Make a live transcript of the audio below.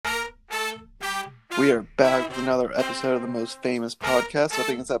We are back with another episode of the most famous podcast. I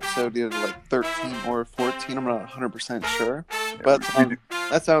think it's episode either like 13 or 14. I'm not 100% sure. But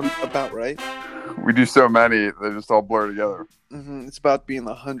that sounds about right. We do so many, they just all blur together. It's about to be in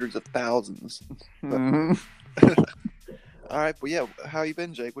the hundreds of thousands. Mm-hmm. All right, but yeah, how you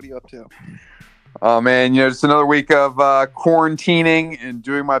been, Jake? What are you up to? Oh, man, just another week of quarantining and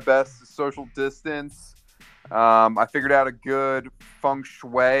doing my best to social distance. I figured out a good feng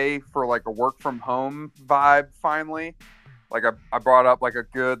shui for like a work from home vibe finally. Like I brought up like a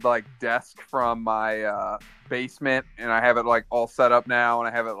good like desk from my basement, and I have it like all set up now, and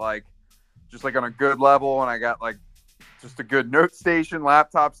I have it like just like on a good level, and I got like just a good note station,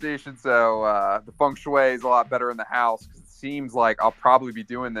 laptop station. So the feng shui is a lot better in the house because it seems like I'll probably be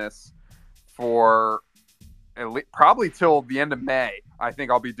doing this for probably till the end of May. I think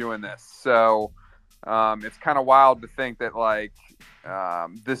I'll be doing this. So it's kind of wild to think that like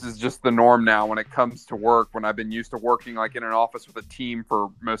this is just the norm now when it comes to work, when I've been used to working like in an office with a team for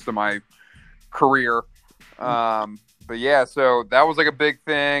most of my career. But yeah, so that was like a big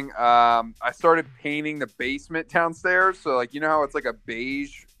thing. I started painting the basement downstairs. So like, how it's like a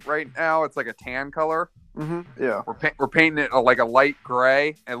beige right now. It's like a tan color. Mm-hmm. Yeah. We're painting it like a light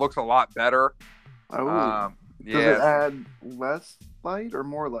gray. It looks a lot better. Oh. Yeah. Does it add less light or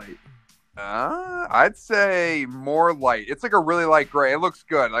more light? I'd say more light. It's like a really light gray. It looks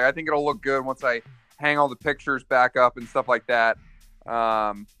good. Like I think it'll look good once I hang all the pictures back up and stuff like that.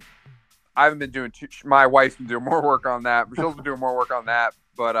 I haven't been doing my wife's been doing more work on that. Michelle's been doing more work on that.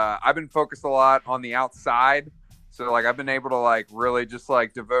 But I've been focused a lot on the outside. So like I've been able to like really just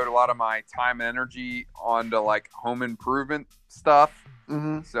like devote a lot of my time and energy onto like home improvement stuff.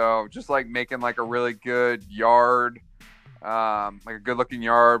 Mm-hmm. So just like making like a really good yard, like a good looking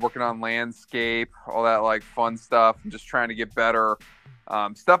yard, working on landscape, all that like fun stuff, and just trying to get better.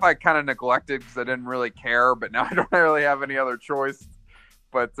 Stuff I kind of neglected because I didn't really care, but now I don't really have any other choice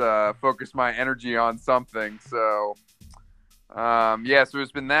but focus my energy on something. So yeah, so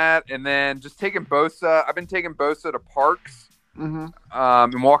it's been that, and then just taking Bosa. I've been taking Bosa to parks,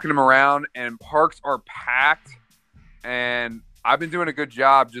 and walking him around, and parks are packed, and I've been doing a good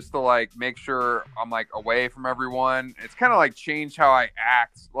job just to like make sure I'm like away from everyone. It's kind of like changed how I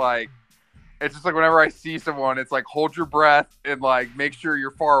act. Like it's just like whenever I see someone, it's like hold your breath and like make sure you're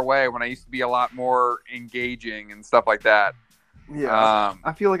far away, when I used to be a lot more engaging and stuff like that. Yeah,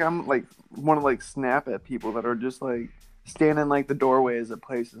 I feel like I'm like want to like snap at people that are just like standing like the doorways of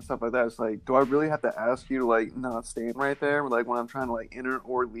places and stuff like that. It's like, do I really have to ask you to like not stand right there? Like when I'm trying to like enter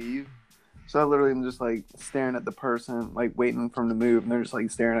or leave. So I literally am just like staring at the person, like waiting for them to move, and they're just like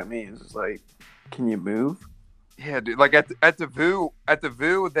staring at me. It's just like, can you move? Yeah, dude. Like at the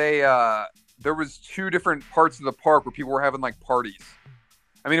VU, they there was two different parts of the park where people were having like parties.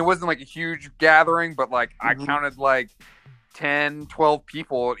 I mean, it wasn't like a huge gathering, but like I counted like 10, 12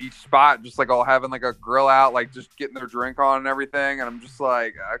 people at each spot, just like all having like a grill out, like just getting their drink on and everything. And I'm just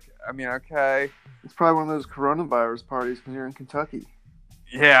like, okay. It's probably one of those coronavirus parties because you're in Kentucky.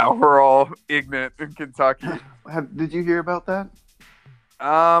 Yeah, we're all ignorant in Kentucky. Did you hear about that?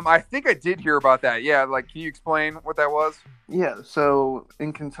 I think I did hear about that. Yeah, like, can you explain what that was? Yeah, so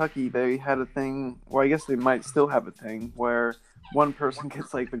in Kentucky, they had a thing, or I guess they might still have a thing, where one person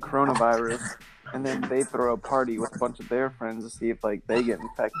gets like the coronavirus, and then they throw a party with a bunch of their friends to see if like they get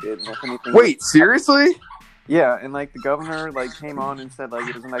infected. And if anything. Wait, seriously? Yeah, and like the governor like came on and said like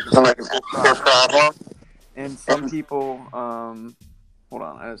it was like a problem. And some people, hold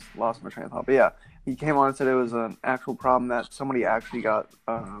on, I just lost my train of thought. But yeah, he came on and said it was an actual problem that somebody actually got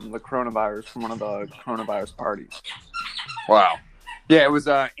the coronavirus from one of the coronavirus parties. Wow. Yeah, it was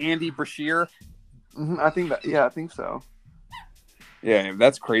Andy Brashear. I think so. Yeah,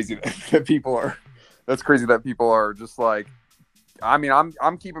 that's crazy that people are. That's crazy that people are just like. I mean,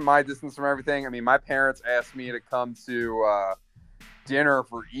 I'm keeping my distance from everything. I mean, my parents asked me to come to dinner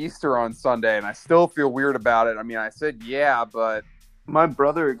for Easter on Sunday, and I still feel weird about it. I mean, I said yeah, but my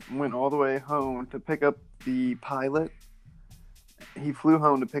brother went all the way home to pick up the Pilot. He flew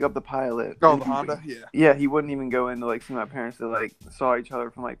home to pick up the Pilot. Oh, the Honda, yeah. Yeah, he wouldn't even go in to like see my parents. They like saw each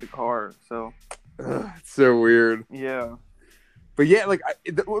other from like the car. So it's so weird. Yeah. But yeah, like I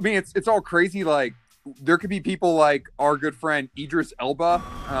mean, it's all crazy. Like there could be people like our good friend Idris Elba.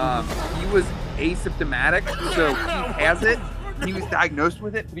 He was asymptomatic, so he has it. He was diagnosed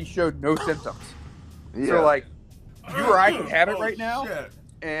with it, but he showed no symptoms. Yeah. So like you or I could have it right now,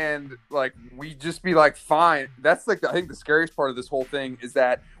 and like we just be like fine. That's like I think the scariest part of this whole thing is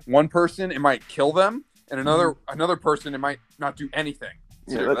that one person it might kill them, and another person it might not do anything.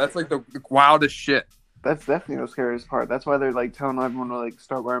 So yeah, that's like the wildest shit. That's definitely the scariest part. That's why they're like telling everyone to like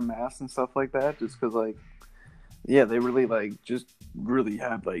start wearing masks and stuff like that, just because like yeah, they really like just really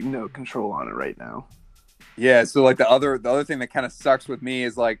have like no control on it right now. Yeah, so like the other thing that kind of sucks with me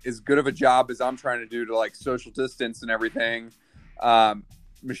is like as good of a job as I'm trying to do to like social distance and everything. Um,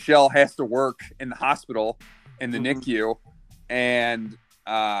 Michelle has to work in the hospital in the NICU, and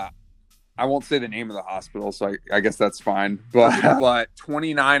I won't say the name of the hospital, so I guess that's fine. But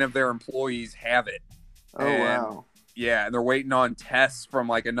 29 of their employees have it. Oh And wow. yeah, and they're waiting on tests from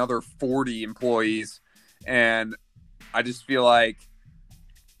like another 40 employees, and I just feel like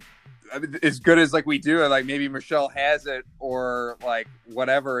as good as like we do, like maybe Michelle has it or like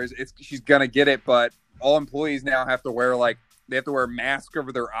whatever is it's she's gonna get it, but all employees now have to wear like they have to wear a mask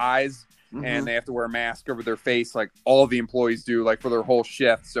over their eyes and they have to wear a mask over their face, like all of the employees do, like for their whole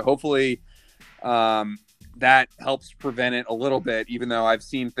shift. So hopefully that helps prevent it a little bit, even though I've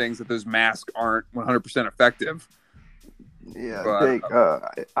seen things that those masks aren't 100% effective. Yeah,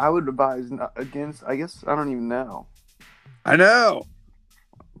 But Jake. I would advise against. I guess I don't even know. I know.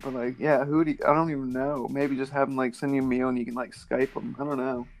 But like, yeah, I don't even know. Maybe just have them like send you a meal and you can like Skype them. I don't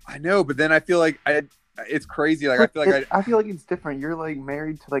know. I know, but then I feel like it's crazy. Like But I feel like it's different. You're like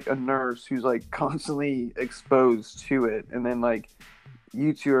married to like a nurse who's like constantly exposed to it, and then like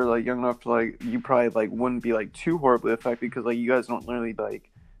you two are like young enough to like you probably like wouldn't be like too horribly affected because like you guys don't really like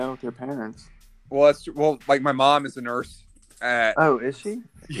know with your parents. well, like my mom is a nurse at Oh, is she?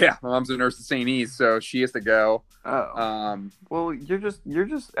 yeah, my mom's a nurse at St. E's, so she has to go. Oh. Well, you're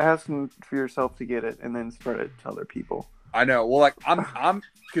just asking for yourself to get it and then spread it to other people. I know. Well, like I'm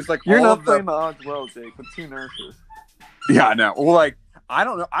because like You're all not of playing the odds well, Jake, with two nurses. yeah, I know. Well, like I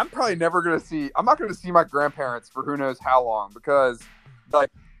don't know. I'm probably never gonna see. I'm not gonna see my grandparents for who knows how long because like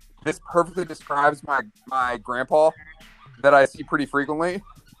this perfectly describes my grandpa that I see pretty frequently.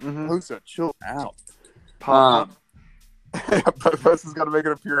 Who's a chill out? Pop. Post is gonna make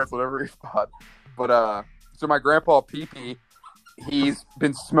an appearance whenever he's pod. But so my grandpa Pee, he's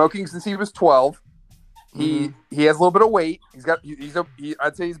been smoking since he was 12. He has a little bit of weight.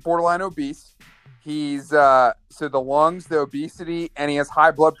 I'd say he's borderline obese. He's so the lungs, the obesity, and he has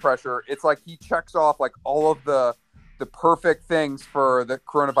high blood pressure. It's like he checks off like all of the perfect things for the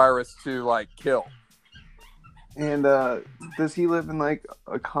coronavirus to like kill. And does he live in like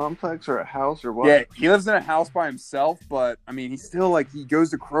a complex or a house or what? Yeah, he lives in a house by himself, but I mean, he's still like he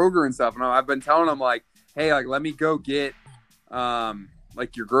goes to Kroger and stuff. And I've been telling him like, hey, like let me go get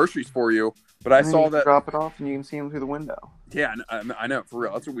like your groceries for you. But I saw that drop it off and you can see him through the window. Yeah, I know for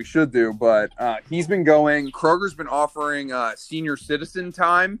real. That's what we should do. But he's been going. Kroger's been offering senior citizen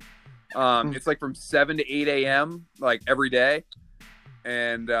time. It's like from 7 to 8 a.m. like every day,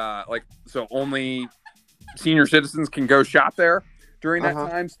 and like so only senior citizens can go shop there during that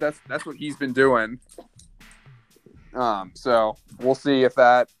time. So that's what he's been doing. So we'll see if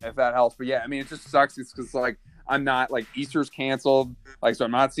that helps. But yeah, I mean, it just sucks. It's because like I'm not like Easter's canceled, like so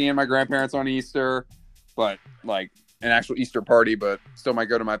I'm not seeing my grandparents on Easter, but like an actual Easter party, but still might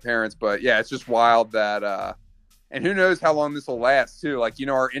go to my parents. But yeah, it's just wild that and who knows how long this will last too. Like, you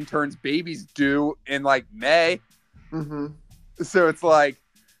know, our interns' babies due in like May. So it's like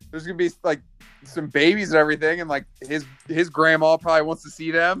there's gonna be like some babies and everything, and like his grandma probably wants to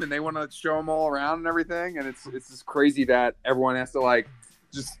see them and they want to show them all around and everything, and it's just crazy that everyone has to like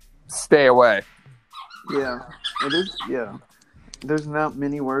just stay away. Yeah, it is. Yeah, there's not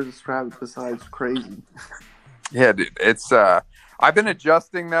many words to describe it besides crazy. Yeah, dude, it's I've been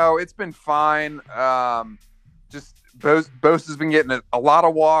adjusting though. It's been fine. Just Bose has been getting a lot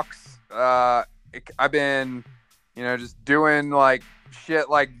of walks. I've been, you know, just doing like shit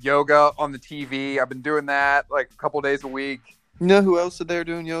like yoga on the TV. I've been doing that like a couple days a week. You know who else is there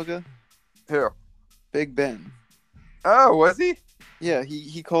doing yoga? Who? Big Ben. Oh, was he? Yeah,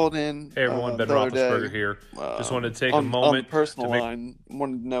 he called in. Hey everyone, Ben Roethlisberger here. Just wanted to take a moment on the personal line.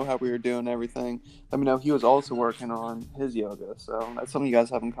 Wanted to know how we were doing and everything. Let me know he was also working on his yoga, so that's something you guys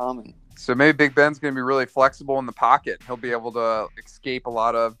have in common. So maybe Big Ben's going to be really flexible in the pocket. He'll be able to escape a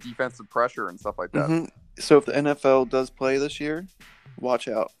lot of defensive pressure and stuff like that. So if the NFL does play this year, watch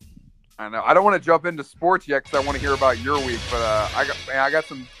out. I know. I don't want to jump into sports yet because I want to hear about your week, but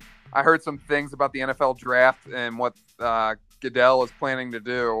I heard some things about the NFL draft and what Goodell is planning to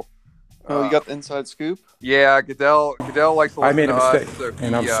do. Oh, you got the inside scoop? Yeah, Goodell likes to listen I made to a mistake, us, so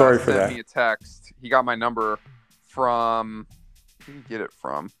and I'm sorry for that. Sent me a text. He got my number from. Who did he get it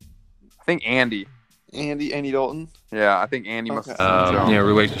from? I think Andy. Andy Dalton. Yeah, I think Andy must.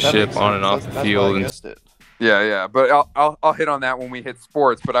 Relationship on and off the field. I guessed it. Yeah, but I'll hit on that when we hit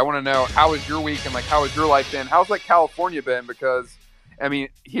sports. But I want to know, how was your week and like how has your life been? How's like California been? Because I mean,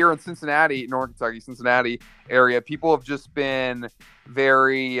 here in Cincinnati, Northern Kentucky, Cincinnati area, people have just been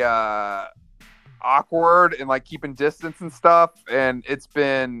very awkward and like keeping distance and stuff, and it's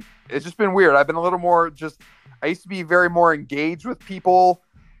just been weird. I've been a little more I used to be very more engaged with people,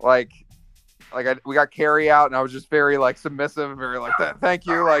 we got carry out, and I was just very like submissive, very like thank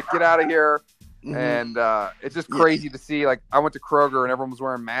you, like get out of here. Mm-hmm. And it's just crazy to see. Like I went to Kroger and everyone was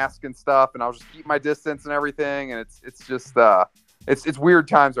wearing masks and stuff, and I was just keeping my distance and everything. And it's just it's weird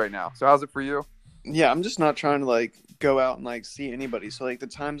times right now. So how's it for you? Yeah, I'm just not trying to like go out and like see anybody. So like the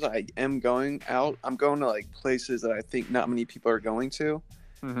times I am going out, I'm going to like places that I think not many people are going to.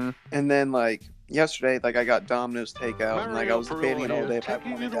 Mm-hmm. And then like yesterday, like I got Domino's takeout, and like I was debating it all day if I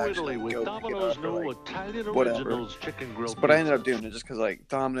wanted to actually go pick it up or like whatever. But I ended up doing it just because like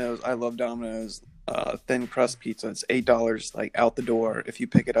Domino's, I love Domino's thin crust pizza. It's $8 like out the door if you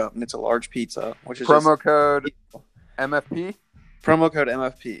pick it up, and it's a large pizza, which is promo code MFP. Promo code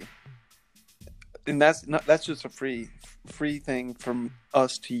MFP, and that's just a free thing from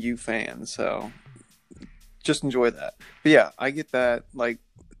us to you fans. So just enjoy that. But yeah, I get that like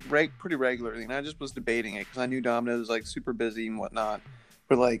pretty regularly, and I just was debating it because I knew Domino's was like super busy and whatnot.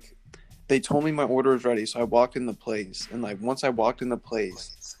 But like they told me my order was ready, so I walked in the place, and like once I walked in the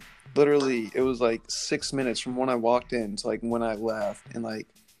place, literally it was like 6 minutes from when I walked in to like when I left, and like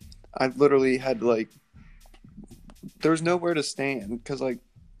I literally had to like there was nowhere to stand because like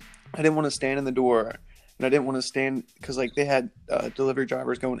I didn't want to stand in the door, and I didn't want to stand because like they had delivery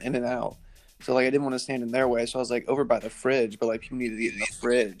drivers going in and out. So, like, I didn't want to stand in their way. So, I was, like, over by the fridge. But, like, people needed to get in the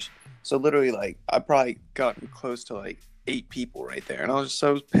fridge. So, literally, like, I probably gotten close to, like, 8 people right there. And I was just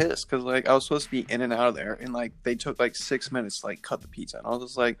so pissed because, like, I was supposed to be in and out of there. And, like, they took, like, 6 minutes to, like, cut the pizza. And I was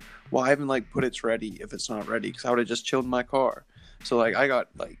just like, well, I haven't, like, put it's ready if it's not ready. Because I would have just chilled in my car. So, like, I got,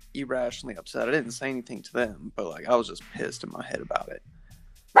 like, irrationally upset. I didn't say anything to them. But, like, I was just pissed in my head about it.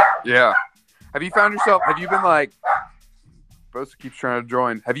 Yeah. Have you been, like... Bosa keeps trying to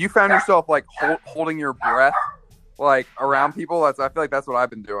join. Have you found yourself like holding your breath like around people? I feel like that's what I've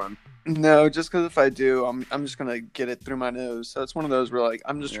been doing. No, just because if I do, I'm just gonna get it through my nose. So it's one of those where like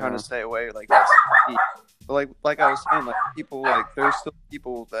I'm just trying to stay away. Like, but like I was saying, like people like there's still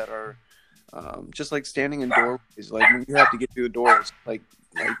people that are just like standing in doorways. Like when you have to get through the doors, like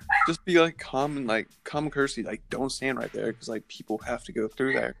just be like common courtesy. Like don't stand right there because like people have to go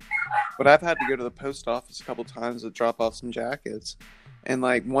through there. But I've had to go to the post office a couple times to drop off some jackets, and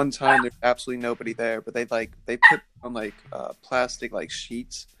like one time there's absolutely nobody there. But they put on like plastic like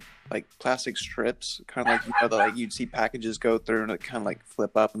sheets, like plastic strips, kind of like that like you'd see packages go through and it kind of like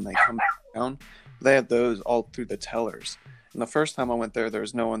flip up and they come down. They have those all through the tellers. And the first time I went there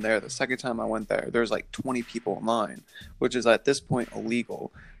was no one there. The second time I went there was like 20 people in line, which is at this point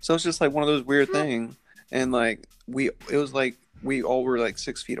illegal. So it's just like one of those weird things. And like it was like we all were like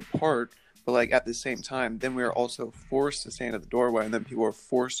 6 feet apart, but like at the same time, then we were also forced to stand at the doorway, and then people were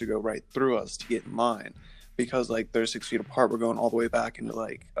forced to go right through us to get in line because like they're 6 feet apart. We're going all the way back into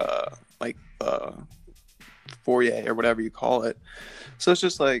like foyer or whatever you call it. So it's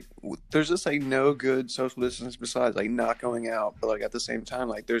just like there's just like no good social distance besides like not going out, but like at the same time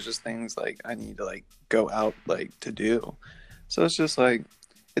like there's just things like I need to like go out like to do. So it's just like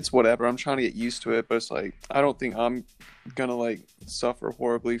it's whatever. I'm trying to get used to it, but it's like I don't think I'm gonna like suffer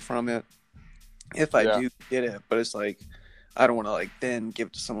horribly from it if I do get it. But it's like I don't want to like then give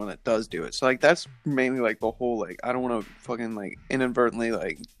it to someone that does do it. So like that's mainly like the whole like I don't want to fucking like inadvertently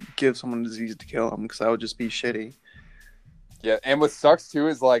like give someone a disease to kill them because that would just be shitty. Yeah, and what sucks too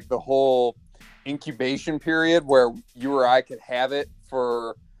is like the whole incubation period where you or I could have it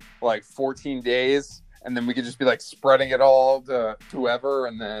for like 14 days, and then we could just be like spreading it all to whoever,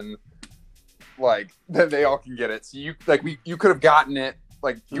 and then then they all can get it. So you could have gotten it,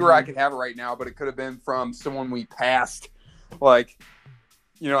 like you or I could have it right now, but it could have been from someone we passed. Like,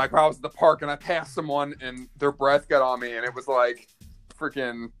 you know, like I was at the park and I passed someone and their breath got on me, and it was like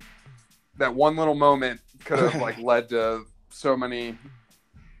freaking that one little moment could have like led to so many.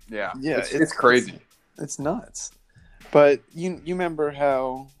 Yeah, it's crazy. It's nuts. But you remember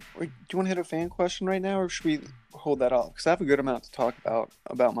how? Do you want to hit a fan question right now, or should we hold that off? Because I have a good amount to talk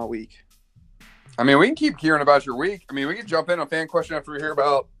about my week. I mean, we can keep hearing about your week. I mean, we can jump in on a fan question after we hear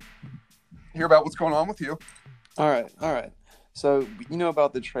about what's going on with you. All right. So you know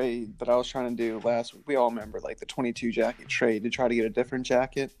about the trade that I was trying to do last week. We all remember like the 22 jacket trade to try to get a different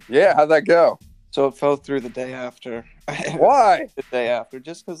jacket. Yeah, how'd that go? So it fell through the day after. Why? The day after,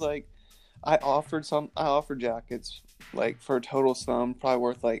 just because like I offered jackets like for a total sum probably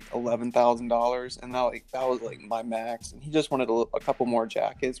worth like $11,000, and that was like my max, and he just wanted a couple more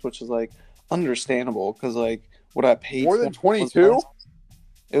jackets, which is like understandable because like what I paid more than 22.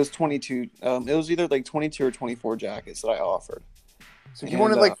 It was 22. It was either like 22 or 24 jackets that I offered. So you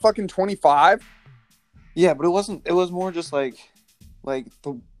wanted like fucking 25? Yeah, but it wasn't. It was more just like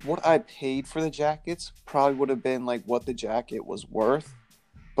what I paid for the jackets probably would have been like what the jacket was worth,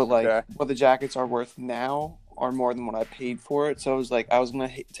 but like what the jackets are worth now are more than what I paid for it. So it was like I was gonna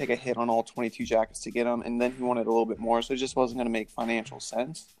take a hit on all 22 jackets to get them, and then he wanted a little bit more, so it just wasn't gonna make financial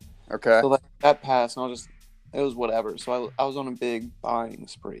sense. Okay. So like that passed, and it was whatever. So I was on a big buying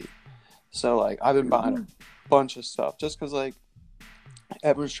spree. So like I've been buying a bunch of stuff just because like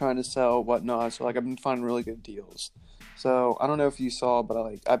everyone's trying to sell whatnot. So like I've been finding really good deals. So I don't know if you saw,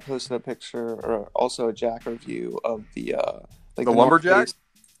 but I posted a picture or also a jack review of the like the lumberjack.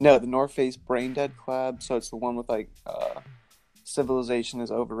 No, the North Face Brain Dead collab. So it's the one with like civilization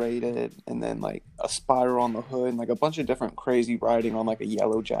is overrated, and then like a spiral on the hood, and like a bunch of different crazy writing on like a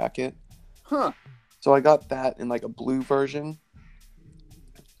yellow jacket. Huh. So I got that in like a blue version.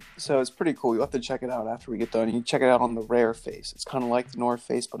 So it's pretty cool. You'll have to check it out after we get done. You can check it out on the Rare Face. It's kind of like the North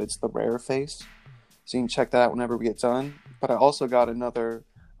Face, but it's the Rare Face. So you can check that out whenever we get done. But I also got another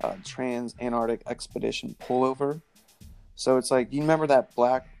Trans-Antarctic Expedition pullover. So it's like, you remember that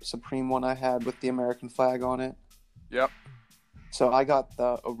black Supreme one I had with the American flag on it? Yep. So I got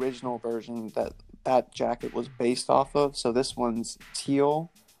the original version that jacket was based off of. So this one's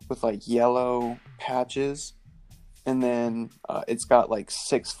teal with like yellow patches. And then it's got like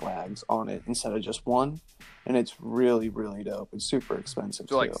 6 flags on it instead of just one. And it's really, really dope. It's super expensive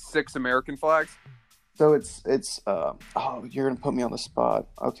so too. Like 6 American flags? So it's you're going to put me on the spot.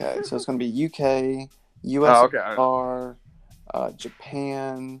 Okay, so it's going to be UK, USSR,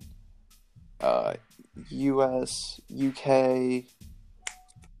 Japan, US, UK,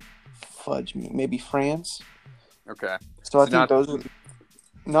 fudge me, maybe France. Okay. So I think those are...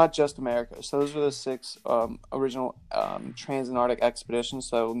 Not just America. So those were the 6 original Trans-Antarctic expeditions.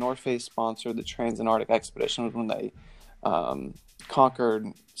 So North Face sponsored the Trans-Antarctic expedition when they conquered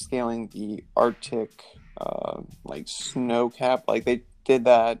scaling the Arctic like snow cap. Like they did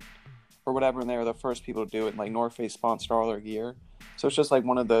that or whatever, and they were the first people to do it. And like North Face sponsored all their gear. So it's just like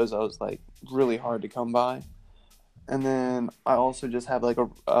one of those that was like really hard to come by. And then I also just have like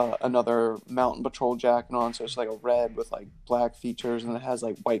another Mountain Patrol jacket on, so it's like a red with like black features, and it has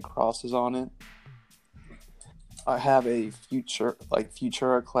like white crosses on it. I have a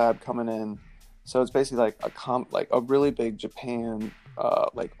Futura collab coming in, so it's basically like a really big Japan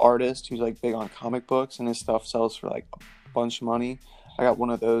like artist who's like big on comic books, and his stuff sells for like a bunch of money. I got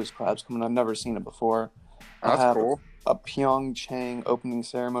one of those collabs coming. I've never seen it before. That's cool. A Pyeongchang opening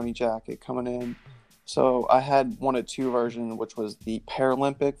ceremony jacket coming in. So I had one of 2 versions, which was the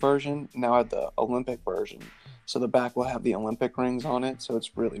Paralympic version. Now I have the Olympic version. So the back will have the Olympic rings on it. So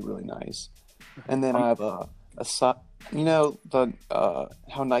it's really, really nice. And then I have how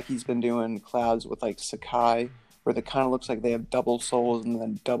Nike's been doing collabs with like Sakai, where it kind of looks like they have double soles and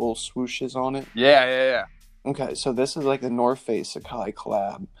then double swooshes on it. Yeah. Okay, so this is like the North Face Sakai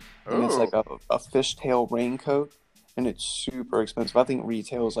collab. And It's like a fishtail raincoat. And it's super expensive. I think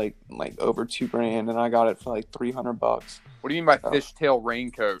retail is like over $2,000, and I got it for like $300. What do you mean by fishtail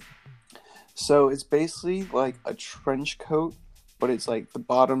raincoat? So it's basically like a trench coat, but it's like the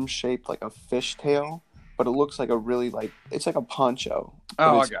bottom shaped like a fishtail, but it looks like it's like a poncho.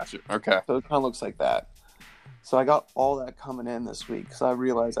 Oh, I got you. Okay. So it kind of looks like that. So I got all that coming in this week because I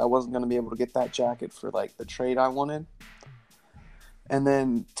realized I wasn't going to be able to get that jacket for like the trade I wanted. And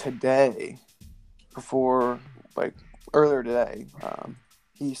then today, earlier today,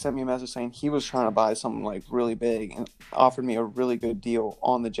 he sent me a message saying he was trying to buy something like really big and offered me a really good deal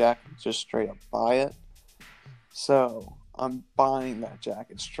on the jacket, just straight up buy it. So I'm buying that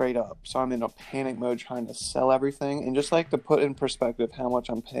jacket straight up. So I'm in a panic mode trying to sell everything. And just like to put in perspective how much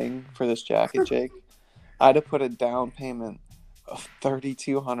I'm paying for this jacket, Jake, I had to put a down payment of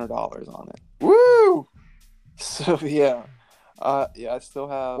 $3,200 on it. Woo! So yeah. I still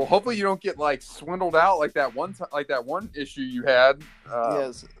have. Well, hopefully you don't get like swindled out like that one issue you had.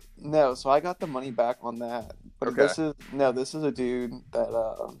 Yes, no. So I got the money back on that. But okay. This is a dude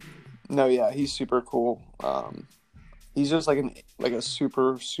that. He's super cool. He's just like a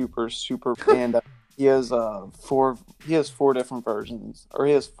super and he has 4 different versions, or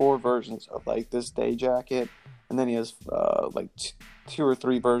he has 4 versions of like this day jacket, and then he has like 2 or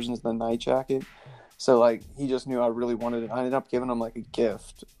 3 versions of the night jacket. So, like, he just knew I really wanted it. I ended up giving him, like, a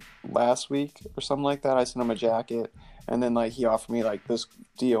gift last week or something like that. I sent him a jacket, and then, like, he offered me, like, this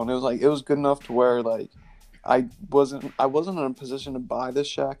deal. And it was good enough to where, like, I wasn't in a position to buy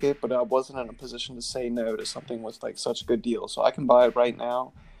this jacket, but I wasn't in a position to say no to something with, like, such a good deal. So I can buy it right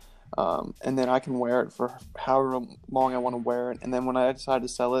now. And then I can wear it for however long I want to wear it. And then when I decide to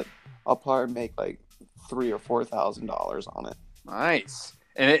sell it, I'll probably make like $3,000 or $4,000 on it. Nice.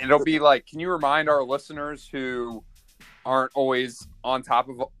 And it'll be like, can you remind our listeners who aren't always on top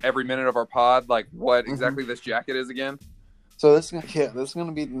of every minute of our pod, like what exactly this jacket is again? So this is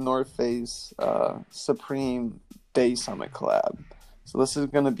gonna be the North Face Supreme Day Summit collab. So this is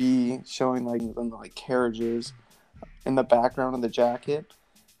gonna be showing like carriages in the background of the jacket,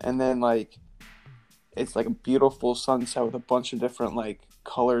 and then like it's like a beautiful sunset with a bunch of different like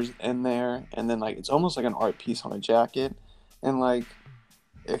colors in there, and then like it's almost like an art piece on a jacket. And like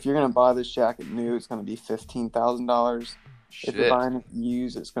if you're gonna buy this jacket new, it's gonna be $15,000. If you're buying it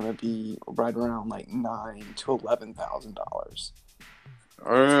used, it's gonna be right around like $9,000 to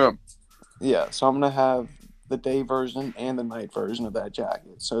 $11,000. Yeah, so I'm gonna have the day version and the night version of that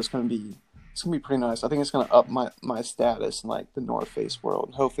jacket. So it's gonna be pretty nice. I think it's gonna up my status in like the North Face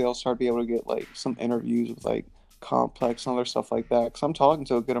world. Hopefully, I'll start be able to get like some interviews with like Complex and other stuff like that. Cause I'm talking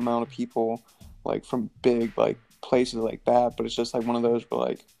to a good amount of people like from big like places like that. But it's just like one of those where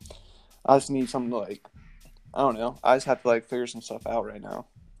like I just need something to like, I don't know. I just have to like figure some stuff out right now.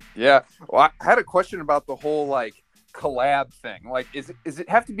 Yeah. Well, I had a question about the whole like collab thing. Like, is it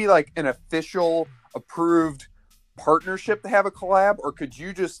have to be like an official approved partnership to have a collab, or could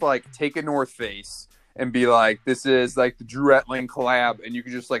you just like take a North Face and be like, this is like the Drew Etling collab, and you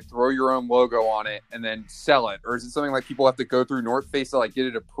can just like throw your own logo on it and then sell it? Or is it something like people have to go through North Face to like get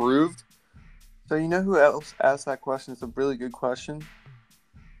it approved? So you know who else asked that question? It's a really good question.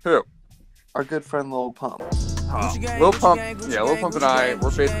 Who? Our good friend Lil Pump. Lil Pump and I,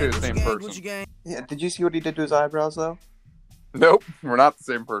 we're basically the same person. Yeah, did you see what he did to his eyebrows though? Nope, we're not the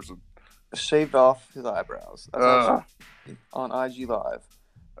same person. Shaved off his eyebrows. That's on IG Live.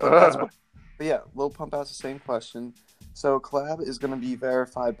 But yeah, Lil Pump asked the same question. So collab is going to be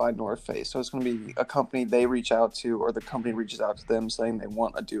verified by North Face. So it's going to be a company they reach out to, or the company reaches out to them saying they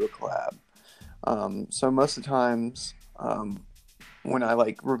want to do a collab. So most of the times, when I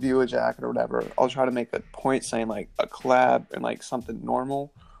like review a jacket or whatever, I'll try to make a point saying like a collab and like something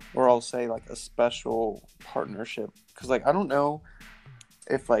normal, or I'll say like a special partnership. Because like I don't know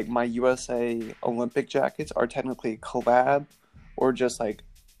if like my USA Olympic jackets are technically a collab or just like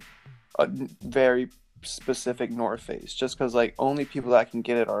a very specific North Face. Just because like only people that can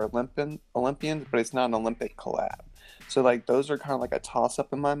get it are Olympians, but it's not an Olympic collab. So like those are kind of like a toss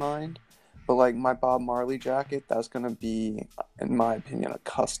up in my mind. But like my Bob Marley jacket, that's going to be, in my opinion, a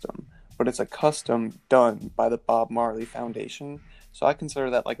custom. But it's a custom done by the Bob Marley Foundation. So I consider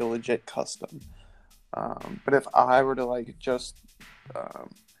that like a legit custom. But if I were to like just...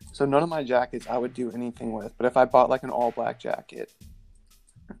 so none of my jackets I would do anything with. But if I bought like an all black jacket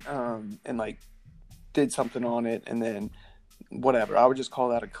and like did something on it and then whatever, I would just call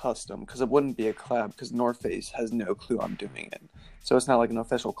that a custom, because it wouldn't be a collab because North Face has no clue I'm doing it. So it's not like an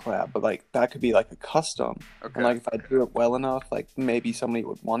official collab, but like that could be like a custom. Okay. And like if I do it well enough, like maybe somebody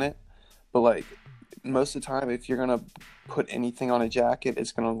would want it. But like most of the time, if you're gonna put anything on a jacket,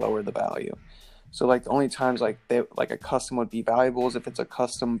 it's gonna lower the value. So like the only times like a custom would be valuable is if it's a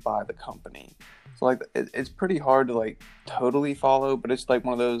custom by the company. So like it's pretty hard to like totally follow, but it's like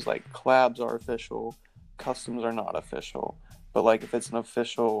one of those like collabs are official, customs are not official. But like if it's an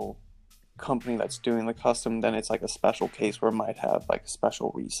official company that's doing the custom, then it's like a special case where it might have like a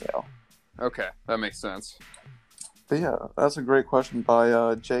special resale. Okay, that makes sense. But yeah, that's a great question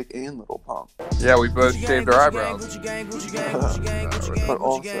by Jake and Little Pump. Yeah, we both shaved our eyebrows. But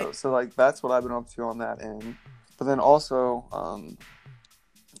also, so like that's what I've been up to on that end. But then also,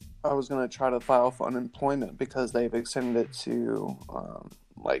 I was gonna try to file for unemployment because they've extended it to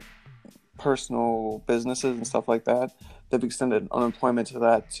like personal businesses and stuff like that. They've extended unemployment to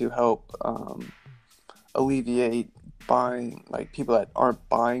that to help alleviate buying, like people that aren't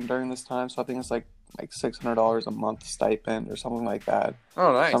buying during this time. So I think it's like $600 a month stipend or something like that.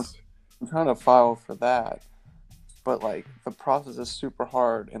 Oh, nice. So I'm trying to file for that, but like the process is super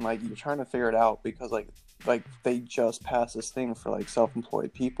hard, and like you're trying to figure it out because like they just passed this thing for like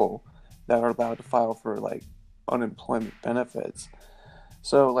self-employed people that are allowed to file for like unemployment benefits.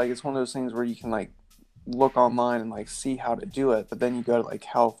 So like it's one of those things where you can like look online and like see how to do it, but then you go to like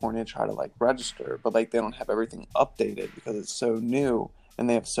California to try to like register, but like they don't have everything updated because it's so new and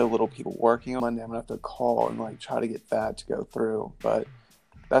they have so little people working on Monday. I'm gonna have to call and like try to get that to go through, but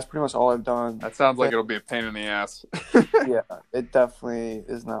that's pretty much all I've done. That sounds like it'll be a pain in the ass. Yeah, it definitely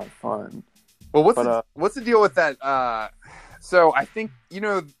is not fun. Well, what's the deal with that? So I think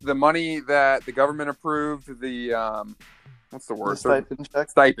the money that the government approved, the what's the word? The stipend check?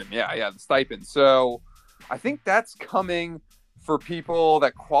 Stipend, yeah, the stipend. So I think that's coming for people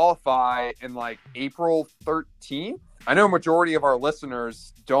that qualify in like April 13th. I know a majority of our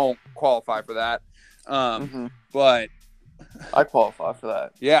listeners don't qualify for that, but I qualify for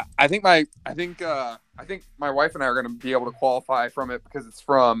that. Yeah, I think my wife and I are going to be able to qualify from it because it's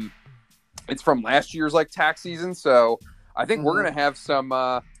from last year's like tax season. So I think we're going to have some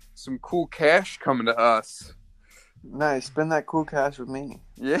cool cash coming to us. Nice, spend that cool cash with me.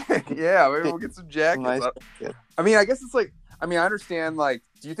 Yeah. Maybe we'll get some jackets. Nice. I mean, I guess it's like, I understand. Like,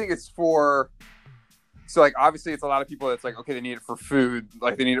 do you think it's for? So, like, obviously, it's a lot of people that's like, okay, they need it for food,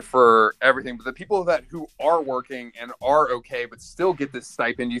 like they need it for everything. But the people who are working and are okay, but still get this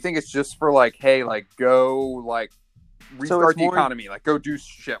stipend, do you think it's just for like, hey, like go like restart the economy, like go do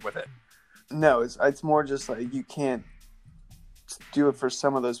shit with it? No, it's more just like you can't do it for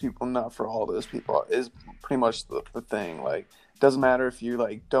some of those people, not for all those people. Is pretty much the thing. Like, doesn't matter if you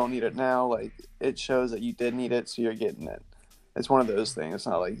like don't need it now. Like, it shows that you did need it, so you're getting it. It's one of those things. It's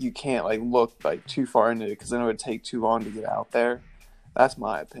not like you can't like look like too far into it because then it would take too long to get out there. That's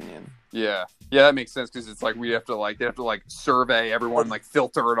my opinion. Yeah, that makes sense because it's like they have to survey everyone, like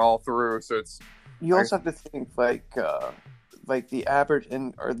filter it all through. So it's you also have to think like the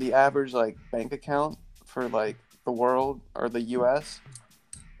average like bank account for like the world or the U.S.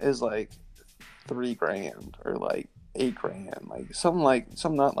 is like $3,000 or like $8,000, like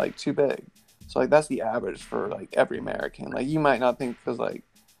something not like too big. So, like, that's the average for, like, every American. Like, you might not think but, like,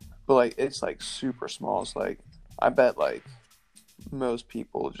 it's, like, super small. It's, like, I bet, like, most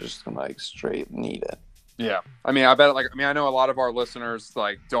people just, like, straight need it. Yeah. I mean, I bet, like, I know a lot of our listeners,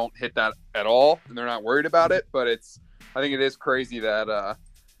 like, don't hit that at all, and they're not worried about it, but I think it is crazy that,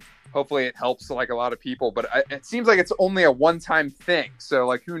 hopefully it helps, like, a lot of people. But it seems like it's only a one-time thing. So,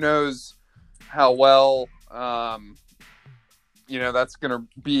 like, who knows how well, that's going to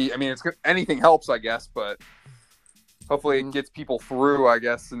be, I mean, anything helps, I guess, but hopefully it gets people through, I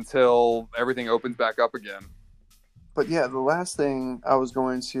guess, until everything opens back up again. But yeah, the last thing I was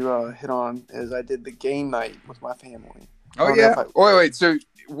going to hit on is I did the game night with my family. Oh, yeah. Wait. So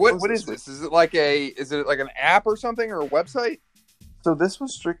what is this? Is it like an app or something or a website? So this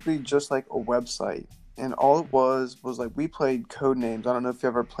was strictly just like a website. And all it was like we played code names. I don't know if you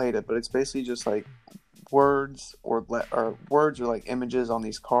ever played it, but it's basically just like words or like images on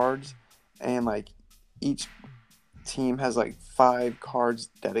these cards, and like each team has like 5 cards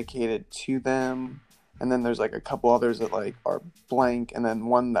dedicated to them, and then there's like a couple others that like are blank, and then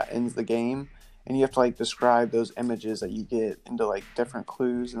one that ends the game, and you have to like describe those images that you get into like different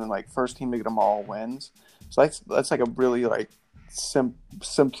clues, and then like first team to get them all wins. So that's like a really like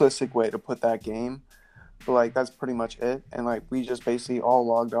simplistic way to put that game, but like that's pretty much it. And like we just basically all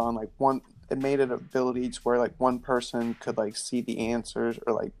logged on, like it made an ability to where like one person could like see the answers,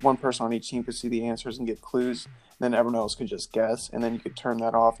 or like one person on each team could see the answers and get clues, and then everyone else could just guess, and then you could turn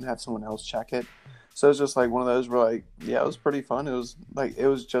that off and have someone else check it. So it's just like one of those where like, yeah, it was pretty fun. It was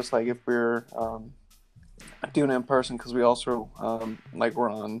just like if we were doing it in person, because we also like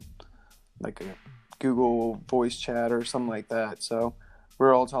we're on like a Google voice chat or something like that. So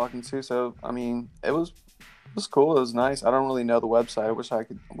we're all talking too. So I mean, it was cool. It was nice. I don't really know the website. I wish I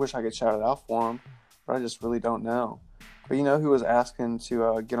could shout it out for them, but I just really don't know. But you know who was asking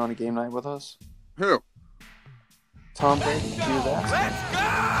to get on a game night with us? Who? Tom Brady. He was asking.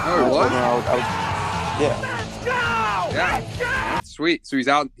 Oh, what? Yeah. Let's go! Yeah. Let's go! That's sweet. So he's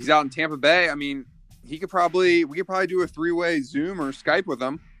out in Tampa Bay. I mean, we could probably do a 3-way Zoom or Skype with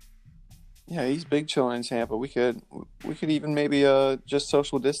him. Yeah, he's big chilling in Tampa. We could even maybe just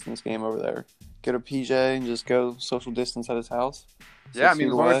social distance game over there. Get a PJ and just go social distance at his house. Yeah, I mean,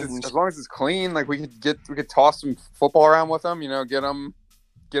 as long as it's clean, like we could toss some football around with him. Get him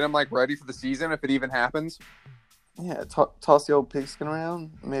like ready for the season if it even happens. Yeah, toss the old pigskin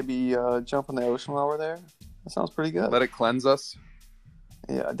around. Maybe jump in the ocean while we're there. That sounds pretty good. Let it cleanse us.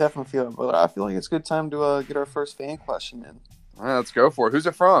 Yeah, I definitely feel it. But I feel like it's a good time to get our first fan question in. All right, let's go for it. Who's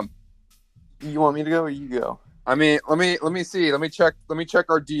it from? You want me to go or you go? I mean, let me see. Let me check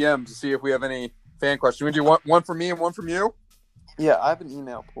our DMs to see if we have any fan questions. Would you want one from me and one from you? Yeah, I have an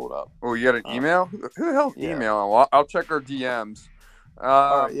email pulled up. Oh, you got an email? Who the hell's email? Well, I'll check our DMs.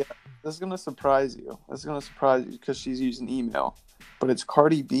 All right, yeah. This is gonna surprise you. Because she's using email, but it's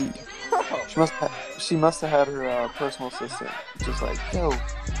Cardi B. She must have had her personal assistant just like, yo,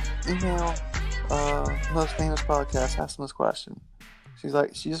 email most famous podcast, ask them this question. She's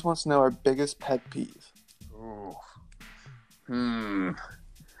like, she just wants to know our biggest pet peeve. Ooh.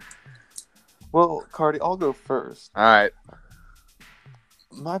 Well, Cardi, I'll go first. All right.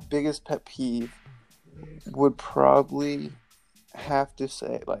 My biggest pet peeve would probably have to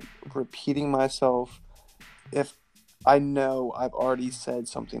say, like, repeating myself. If I know I've already said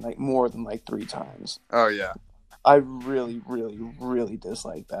something like more than like 3 times. Oh yeah. I really, really, really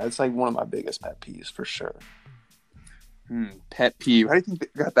dislike that. It's like one of my biggest pet peeves for sure. Pet peeve. How do you think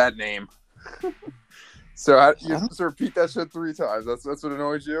they got that name? So you have to repeat that shit 3 times. That's what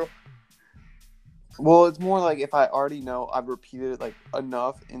annoys you? Well, it's more like if I already know I've repeated it like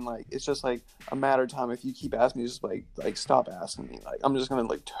enough, and like it's just like a matter of time. If you keep asking me, just like stop asking me. Like I'm just gonna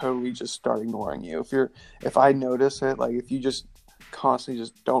like totally just start ignoring you. If I notice it, like if you just constantly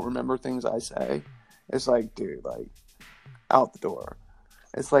just don't remember things I say, it's like, dude, like out the door.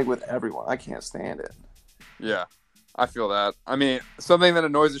 It's like with everyone, I can't stand it. Yeah, I feel that. I mean, something that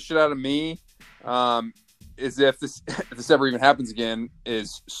annoys the shit out of me, is if this ever even happens again,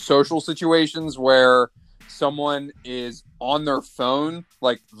 is social situations where someone is on their phone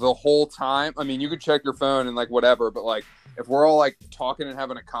like the whole time. I mean, you could check your phone and like whatever, but like if we're all like talking and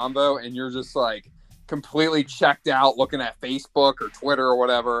having a convo and you're just like completely checked out looking at Facebook or Twitter or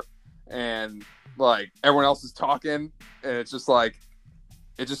whatever, and like everyone else is talking, and it's just like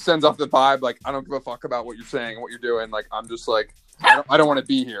it just sends off the vibe like I don't give a fuck about what you're saying and what you're doing. Like I'm just like I don't want to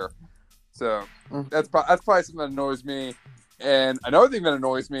be here. So that's probably something that annoys me. And another thing that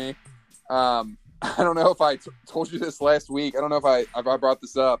annoys me, I don't know if I told you this last week. I don't know if I brought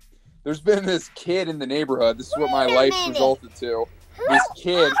this up. There's been this kid in the neighborhood. This is what my life resulted to. This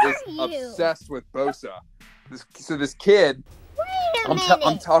kid is obsessed with Bosa. This kid,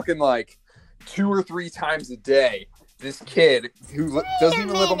 I'm talking like 2 or 3 times a day. This kid who doesn't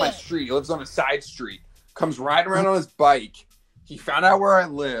even live on my street, he lives on a side street, comes riding around on his bike. He found out where I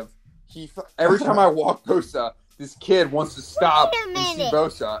live. Every time I walk Bosa, this kid wants to stop and see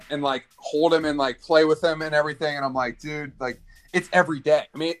Bosa and like hold him and like play with him and everything. And I'm like, dude, like it's every day.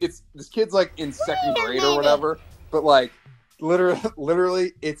 I mean, this kid's like in 2nd grade or whatever, but like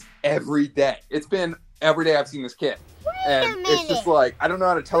literally it's every day. It's been every day I've seen this kid. And it's just like, I don't know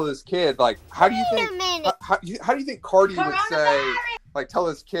how to tell this kid, like, how do you think Cardi would say, like, tell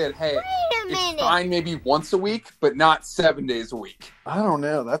this kid, hey, it's fine maybe once a week, but not 7 days a week. I don't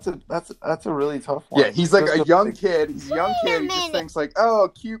know. That's a really tough one. Yeah, he's like a young kid. He's a young kid. He just thinks like, oh,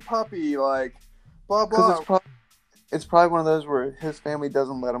 cute puppy, like, blah, blah. It's probably one of those where his family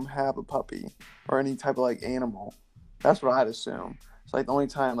doesn't let him have a puppy or any type of like animal. That's what I'd assume. It's like the only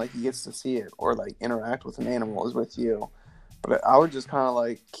time like he gets to see it or like interact with an animal is with you. But I would just kind of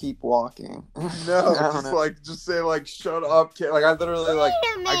like keep walking. No, just say like, shut up, kid. Like I literally like,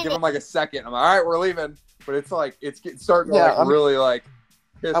 I give him like a second. I'm like, all right, we're leaving. But it's like, it's starting to really like.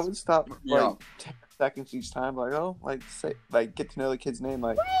 I would stop like 10 seconds each time. Like, oh, like say, like get to know the kid's name.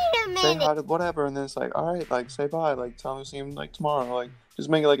 Like say hi to whatever. And then it's like, all right, like say bye. Like tell him to see him like tomorrow. Like just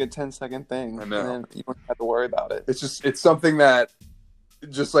make it like a 10-second thing. I know. And then you don't have to worry about it. It's something that.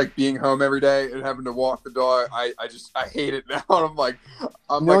 Just like being home every day and having to walk the dog, I hate it now.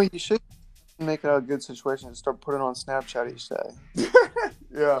 And you should make it a good situation and start putting it on Snapchat each day.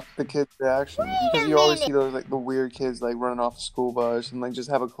 Yeah, the kids' reaction, because you always see those like the weird kids like running off the school bus and like just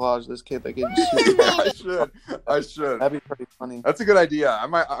have a collage of this kid like getting I should. That'd be pretty funny. That's a good idea. I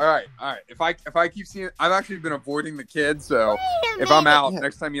might. All right. If I keep seeing, I've actually been avoiding the kids. So if I'm out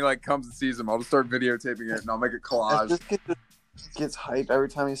next time he like comes and sees them, I'll just start videotaping it and I'll make a collage. Gets hyped every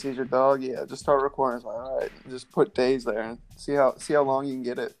time he sees your dog. Yeah, just start recording. It's like, all right, just put days there and see how long you can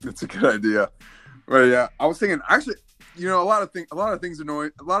get it. That's a good idea. But yeah, I was thinking actually, a lot of things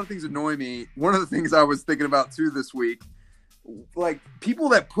annoy me. One of the things I was thinking about too this week, like people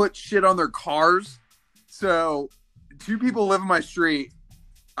that put shit on their cars. So 2 people live in my street.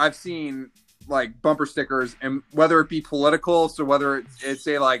 I've seen like bumper stickers, and whether it be political, so whether it's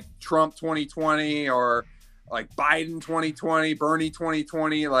say like Trump 2020 or like Biden 2020, Bernie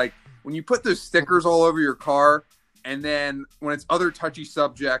 2020, like when you put those stickers all over your car, and then when it's other touchy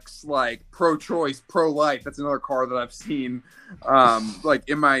subjects like pro-choice, pro-life, that's another car that I've seen, like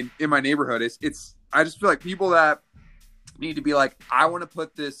in my neighborhood. It's I just feel like people that need to be like, I want to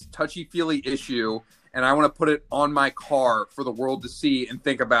put this touchy-feely issue, and I want to put it on my car for the world to see and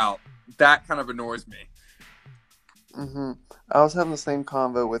think about. That kind of annoys me. Mm-hmm. I was having the same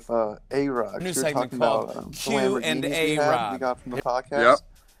convo with A-Rod. New segment called Q and A-Rod. We got from the podcast.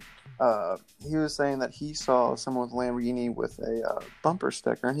 Yep. He was saying that he saw someone with a Lamborghini with a bumper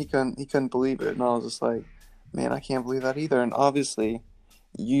sticker, and he couldn't believe it. And I was just like, man, I can't believe that either. And obviously,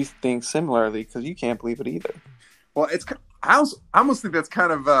 you think similarly because you can't believe it either. Well, I almost think that's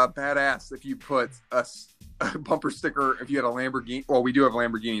kind of badass if you put a bumper sticker. If you had a Lamborghini, well, we do have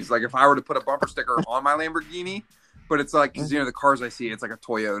Lamborghinis. Like if I were to put a bumper sticker on my Lamborghini. But it's like, because, the cars I see, it's like a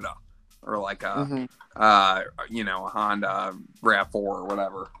Toyota. or like a Mm-hmm. a Honda RAV4 or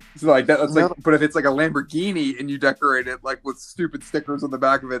whatever. So like that's like, but if it's like a Lamborghini and you decorate it like with stupid stickers on the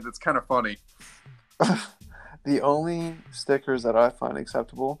back of it, that's kind of funny. The only stickers that I find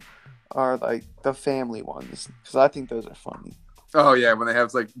acceptable are like the family ones, because I think those are funny. Oh yeah, when they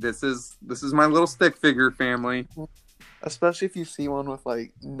have like this is my little stick figure family. Especially if you see one with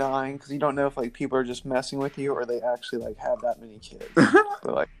like 9, because you don't know if like people are just messing with you or they actually like have that many kids.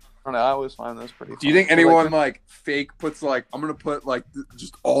 But like, I don't know, I always find those pretty. Do you think anyone like fake puts like, I'm gonna put like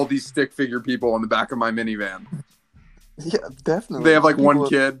just all these stick figure people on the back of my minivan? Yeah, definitely. They have like one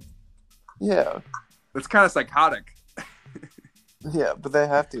kid. Yeah, that's kind of psychotic. Yeah, but they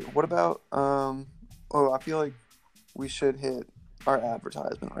have to. What about I feel like we should hit our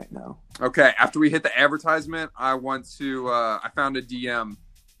advertisement right now. Okay, after we hit the advertisement, I want to I found a DM.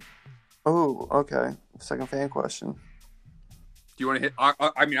 Oh, okay. Second fan question. Do you want to hit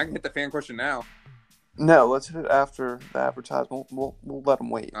I mean, I can hit the fan question now. No, let's hit it after the advertisement. We'll let them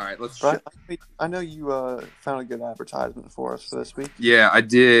wait. All right, let's. I know you found a good advertisement for us for this week. Yeah, I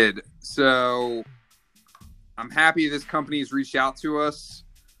did. So I'm happy this company's reached out to us.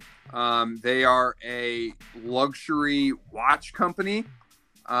 They are a luxury watch company.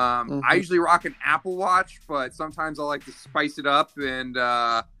 I usually rock an Apple Watch, but sometimes I like to spice it up and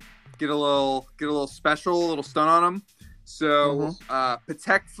get a little special, a little stunt on them. So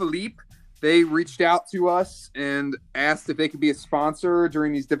Patek Philippe, they reached out to us and asked if they could be a sponsor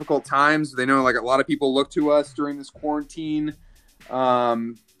during these difficult times. They know like a lot of people look to us during this quarantine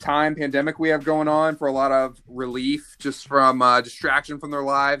pandemic we have going on for a lot of relief, just from distraction from their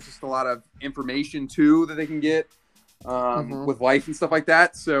lives, just a lot of information too that they can get with life and stuff like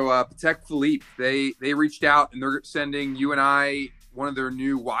that. So Patek Philippe, they reached out and they're sending you and I one of their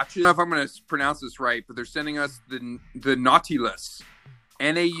new watches. I don't know if I'm going to pronounce this right, but they're sending us the Nautilus,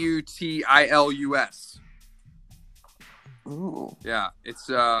 Nautilus. Ooh. Yeah, it's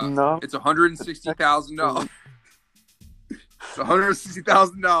 $160,000. It's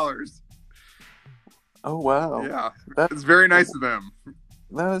 $160,000. Oh wow! Yeah, that's very nice of them.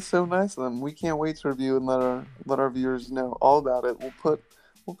 That is so nice of them. We can't wait to review and let our viewers know all about it. We'll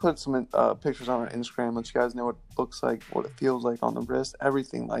put some pictures on our Instagram, let you guys know what it looks like, what it feels like on the wrist,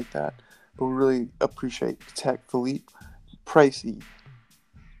 everything like that. But we really appreciate Patek Philippe. Pricey,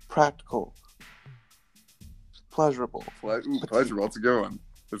 practical, pleasurable. Pleasurable. It's a good one.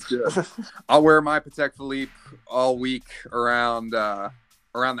 That's good. I'll wear my Patek Philippe all week around the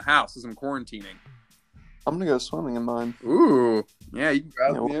house as I'm quarantining. I'm gonna go swimming in mine. Ooh, yeah, you can go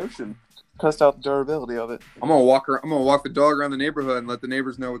out in the ocean. Test out the durability of it. I'm gonna walk the dog around the neighborhood and let the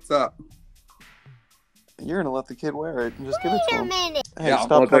neighbors know what's up. You're gonna let the kid wear it and just give it to him. Hey, yeah,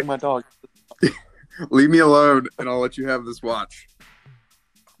 stop petting my dog. Leave me alone, and I'll let you have this watch.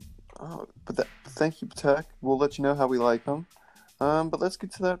 Oh, thank you, Patek. We'll let you know how we like them. But let's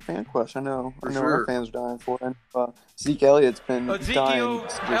get to that fan question. I know our fans are dying for it. And, Zeke Elliott's been dying to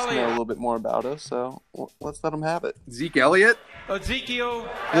just know a little bit more about us, so let's let him have it. Zeke Elliott? Zeke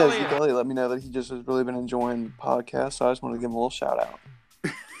Elliott let me know that he just has really been enjoying the podcast, so I just want to give him a little shout out.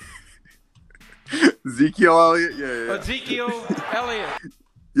 Ezekiel Elliott? Yeah. Ezekiel Elliott.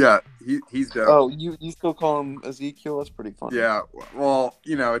 Yeah, he's dope. Oh, you still call him Ezekiel? That's pretty funny. Yeah, well,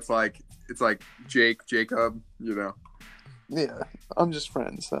 it's like Jacob, Yeah, I'm just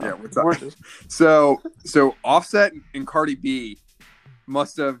friends. So yeah, we're just... So Offset and Cardi B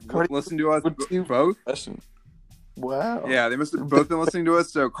must have listened to us both. Wow. Yeah, they must have both been listening to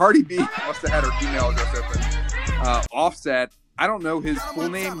us. So Cardi B must have had her email address open. Offset, I don't know his full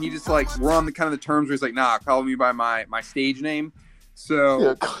name. He just we're on the kind of the terms where he's like, nah, call me by my stage name.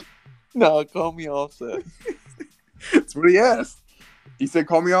 So call me Offset. That's what he asked. He said,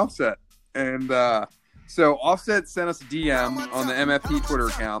 call me Offset. And so Offset sent us a DM on the MFP Twitter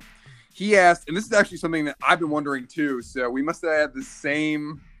account. He asked, and this is actually something that I've been wondering too, so we must have had the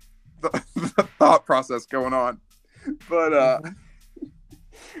same thought process going on. But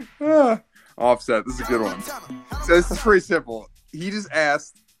Offset, this is a good one. So this is pretty simple. He just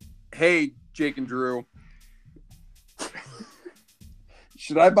asked, hey, Jake and Drew,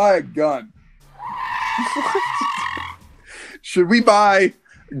 should I buy a gun? Should we buy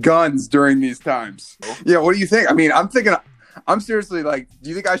guns during these times? Yeah, what do you think? I mean, I'm seriously do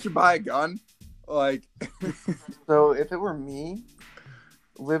you think I should buy a gun? So if it were me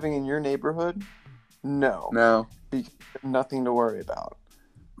living in your neighborhood, no. Because nothing to worry about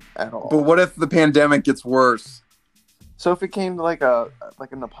at all. But what if the pandemic gets worse? So if it came to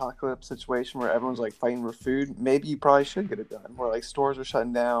an apocalypse situation where everyone's fighting for food, maybe you probably should get a gun. Where stores are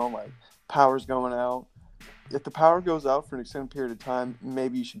shutting down, power's going out. if the power goes out for an extended period of time,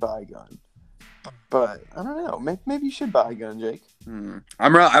 maybe you should buy a gun. But I don't know. Maybe you should buy a gun, Jake.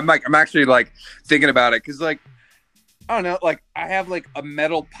 I'm actually like thinking about it because like I don't know, like I have like a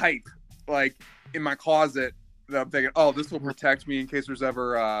metal pipe like in my closet that I'm thinking, oh, this will protect me in case there's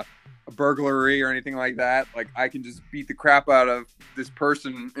ever a burglary or anything like that. Like I can just beat the crap out of this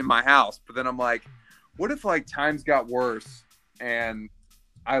person in my house. But then I'm like, what if like times got worse and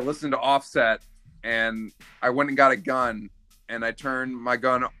I listened to Offset and I went and got a gun and I turned my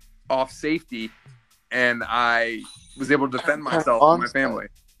gun off safety and I was able to defend myself and my family.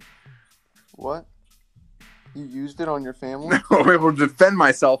 What? You used it on your family? No, I'm able to defend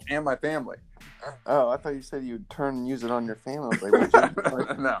myself and my family. Oh, I thought you said you'd turn and use it on your family. I was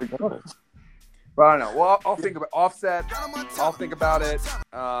like, no. But I don't know. Well, I'll think about Offset. I'll think about it.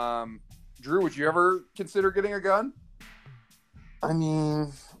 Drew, would you ever consider getting a gun? I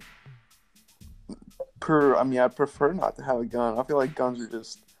mean, I'd prefer not to have a gun. I feel like guns are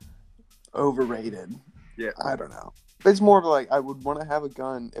just overrated. Yeah. I don't know. It's more of like I would want to have a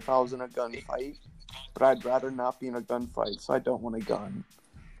gun if I was in a gunfight, but I'd rather not be in a gunfight, so I don't want a gun.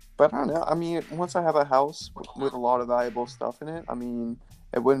 But I don't know. I mean, once I have a house with a lot of valuable stuff in it, I mean,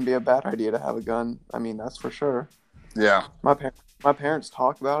 it wouldn't be a bad idea to have a gun. I mean, that's for sure. Yeah. My parents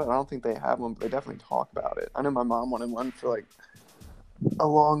talk about it. I don't think they have one, but they definitely talk about it. I know my mom wanted one for like a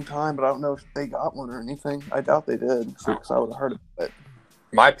long time, but I don't know if they got one or anything. I doubt they did, because I would have heard of it.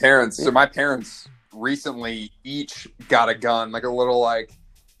 My parents recently each got a gun, like a little like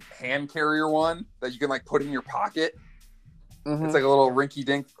hand carrier one that you can like put in your pocket. Mm-hmm. It's like a little rinky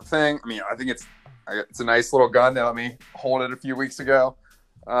dink thing. I mean, I think it's a nice little gun. They let me hold it a few weeks ago.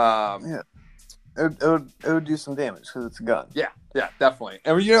 Yeah, it would do some damage because it's a gun. Yeah, definitely.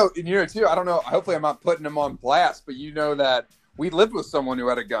 And you know too. I don't know. Hopefully, I'm not putting them on blast, but you know that we lived with someone who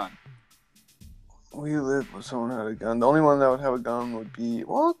had a gun. We lived with someone who had a gun. The only one that would have a gun would be,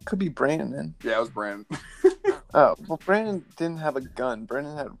 well, it could be Brandon. Yeah, it was Brandon. Oh, well, Brandon didn't have a gun.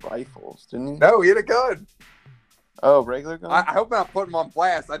 Brandon had rifles, didn't he? No, he had a gun. Oh, regular gun? I hope not put him on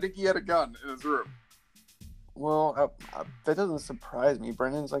blast. I think he had a gun in his room. Well, that doesn't surprise me.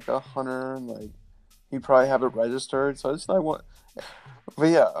 Brandon's like a hunter, and like he'd probably have it registered. So I just like what. But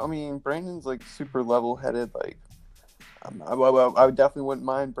yeah, I mean, Brandon's like super level-headed. Like, I definitely wouldn't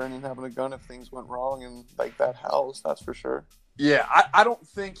mind Brandon having a gun if things went wrong in like that house. That's for sure. Yeah, I don't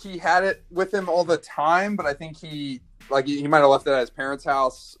think he had it with him all the time, but I think he might have left it at his parents'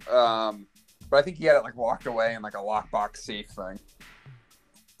 house. But I think he had it like locked away in like a lockbox safe thing.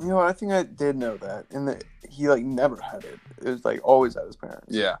 You know, I think I did know that, and he like never had it. It was like always at his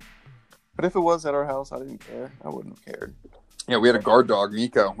parents. Yeah. But if it was at our house, I didn't care. I wouldn't have cared. Yeah, we had a guard dog,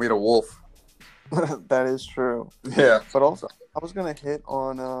 Nico. We had a wolf. That is true. Yeah. But also, I was gonna hit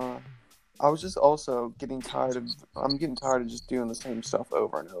on. I was just also getting tired of. I'm getting tired of just doing the same stuff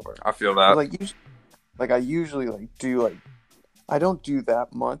over and over. I feel that. I usually like do like. I don't do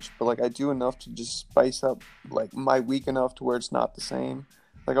that much, but like I do enough to just spice up like my week enough to where it's not the same.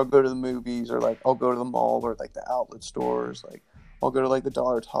 Like I'll go to the movies, or like I'll go to the mall, or like the outlet stores. Like I'll go to like the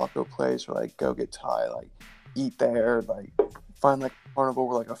dollar taco place, or like go get Thai, like eat there, like find like a carnival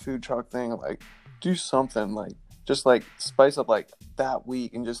or like a food truck thing, like do something, like just like spice up like that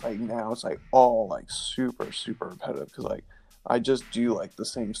week. And just like now it's like all like super super repetitive because like I just do like the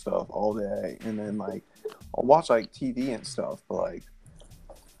same stuff all day, and then like I'll watch like TV and stuff, but like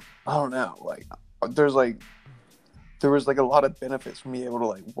I don't know, like there was like a lot of benefits from being able to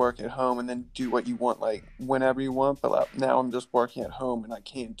like work at home and then do what you want like whenever you want. But like, now I'm just working at home and I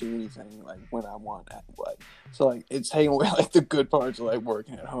can't do anything like when I want. Like so like it's taking away like the good parts of like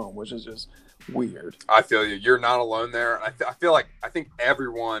working at home, which is just weird. I feel you. You're not alone there. I think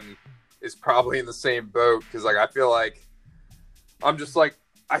everyone is probably in the same boat because like I feel like I'm just like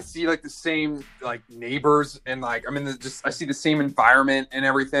I see like the same like neighbors and like I see the same environment and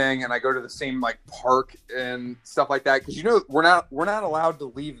everything, and I go to the same like park and stuff like that because we're not allowed to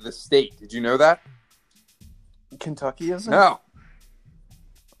leave the state. Did you know that? Kentucky isn't? No.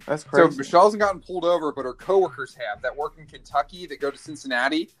 That's crazy. So Michelle hasn't gotten pulled over, but her coworkers have that work in Kentucky that go to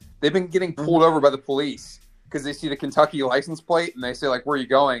Cincinnati. They've been getting pulled over by the police because they see the Kentucky license plate and they say like, "Where are you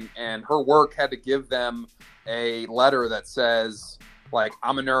going?" And her work had to give them a letter that says like,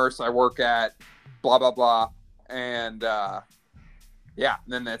 "I'm a nurse. I work at blah blah blah," and yeah. And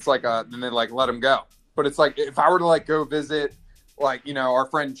then it's like then they like let them go. But it's like if I were to like go visit like our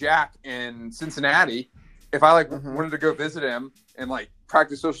friend Jack in Cincinnati, if I like wanted to go visit him and like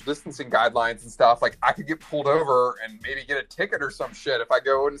practice social distancing guidelines and stuff, like I could get pulled over and maybe get a ticket or some shit if I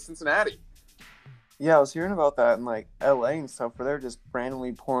go into Cincinnati. Yeah, I was hearing about that in like LA and stuff, where they're just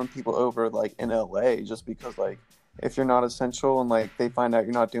randomly pulling people over like in LA just because like if you're not essential and like they find out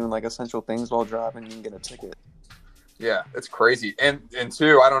you're not doing like essential things while driving, you can get a ticket. Yeah, it's crazy. And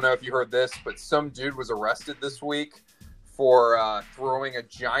two, I don't know if you heard this, but some dude was arrested this week for throwing a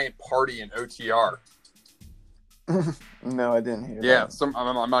giant party in OTR. No, I didn't hear that. Yeah,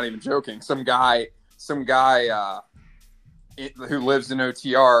 I'm not even joking. Some guy who lives in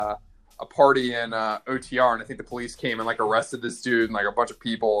OTR, a party in OTR, and I think the police came and like arrested this dude and like a bunch of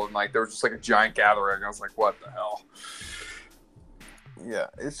people, and like there was just like a giant gathering. I was like, what the hell? Yeah,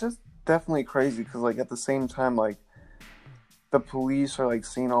 it's just definitely crazy because like at the same time, like the police are like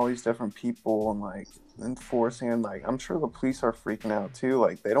seeing all these different people and like enforcing, and like I'm sure the police are freaking out too.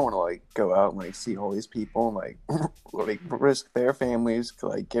 Like they don't want to like go out and like see all these people and like risk their families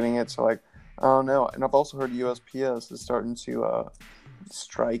like getting it. So like I don't know. And I've also heard USPS is starting to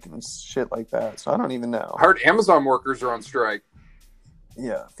strike and shit like that. So I don't even know. I heard Amazon workers are on strike.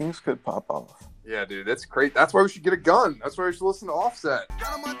 Yeah, things could pop off. Yeah, dude, that's great. That's why we should get a gun. That's why we should listen to Offset. I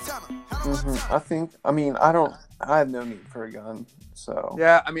have no need for a gun. So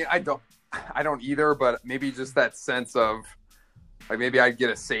yeah, I mean, I don't either. But maybe just that sense of like maybe I'd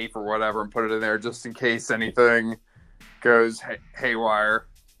get a safe or whatever and put it in there just in case anything goes haywire.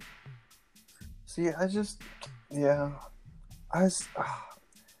 See,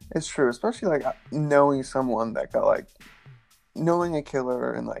 it's true, especially like knowing someone that got like. Knowing a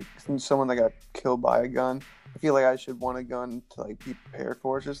killer and like someone that got killed by a gun, I feel like I should want a gun to like be prepared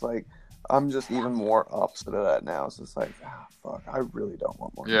for. It's just like I'm just even more opposite of that now. It's just like, fuck, I really don't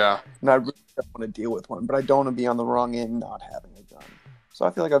want one. Yeah, and I really don't want to deal with one, but I don't want to be on the wrong end not having a gun. So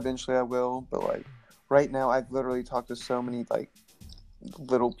I feel like eventually I will, but like right now I've literally talked to so many like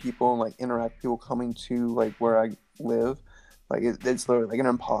little people and like interact people coming to like where I live. Like it's literally like an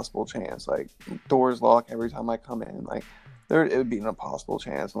impossible chance. Like doors lock every time I come in. Like. It would be an impossible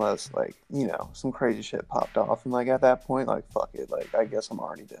chance unless, like, you know, some crazy shit popped off. And, like, at that point, like, fuck it. Like, I guess I'm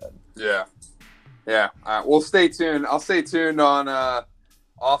already dead. Yeah. Yeah. We'll stay tuned. I'll stay tuned on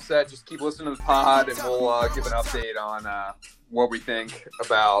Offset. Just keep listening to the pod, and we'll give an update on what we think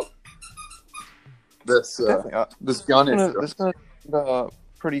about this gun issue. This is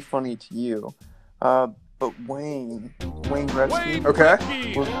pretty funny to you. But Wayne Gretzky.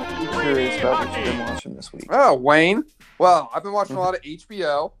 Okay. We're curious about what you've been watching this week. Oh, Wayne. Well, I've been watching a lot of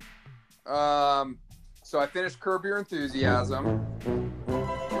HBO. So I finished Curb Your Enthusiasm.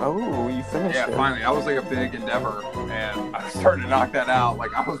 Oh, you finished it. Yeah, finally. That was like a big endeavor, and I was starting to knock that out.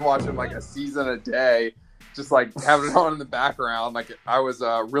 Like, I was watching like a season a day, just like having it on in the background. Like, I was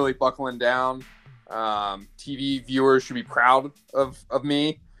really buckling down. TV viewers should be proud of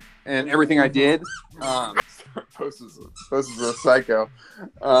me and everything I did. Post is a psycho.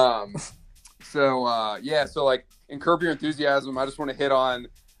 So like in Curb Your Enthusiasm, I just want to hit on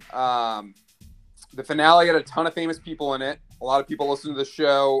the finale. Had a ton of famous people in it. A lot of people listen to the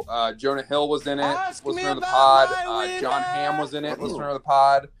show. Jonah Hill was in it. Listener of the pod. John Hamm was in it. Listener of the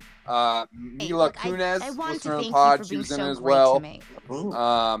pod. Mila Kunis, listener of the pod. She was in it as well.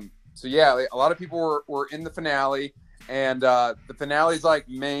 So yeah, a lot of people were in the finale, and the finale's like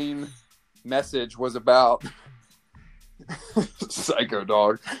main message was about psycho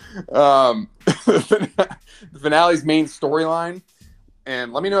dog. The finale's main storyline,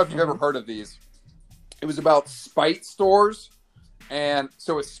 and let me know if you've ever heard of these. It was about spite stores, and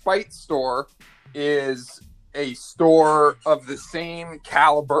so a spite store is a store of the same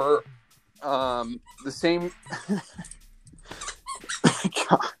caliber, the same.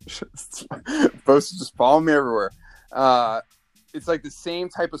 Gosh, folks just follow me everywhere. It's like the same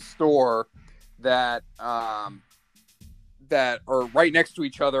type of store that that are right next to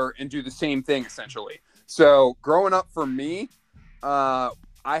each other and do the same thing essentially. So growing up for me, I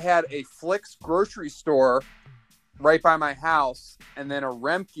had a Flick's grocery store right by my house, and then a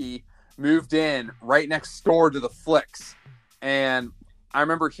Remke moved in right next door to the Flick's. And I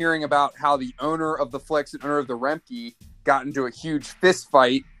remember hearing about how the owner of the Flick's and owner of the Remke got into a huge fist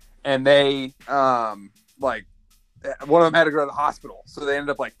fight, and they like one of them had to go to the hospital, so they ended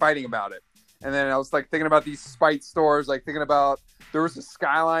up like fighting about it. And then I was like thinking about these spite stores, like thinking about there was a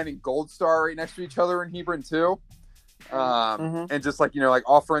Skyline and Gold Star right next to each other in Hebron too, and just like, you know, like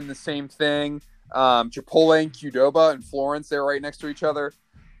offering the same thing. Chipotle and Qdoba in Florence, they were right next to each other.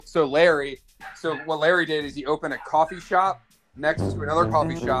 So what Larry did is he opened a coffee shop next to another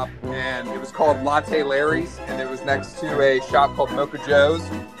coffee shop, and it was called Latte Larry's, and it was next to a shop called Mocha Joe's,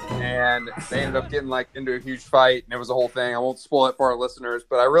 and they ended up getting like into a huge fight, and it was a whole thing. I won't spoil it for our listeners,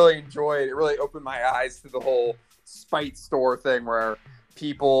 but I really enjoyed it. It really opened my eyes to the whole spite store thing where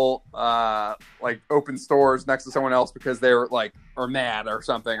people like open stores next to someone else because they were like are mad or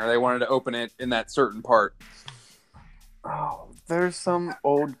something, or they wanted to open it in that certain part. Oh, there's some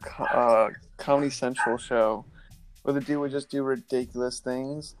old Comedy Central show where the dude would just do ridiculous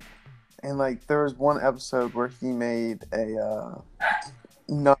things, and like there was one episode where he made a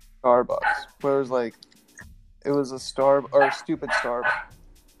not Starbucks, where it was a stupid Starbucks.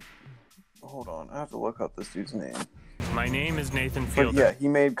 Hold on, I have to look up this dude's name. My name is Nathan Fielder. But yeah, he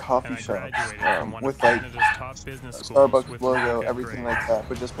made coffee shops with like Starbucks logo, everything like that,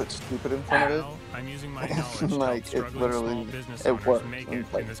 but just put stupid in front of it. I'm using my And like it literally, it worked. And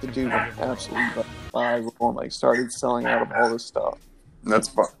like the dude went absolutely viral and like started selling out of all this stuff. That's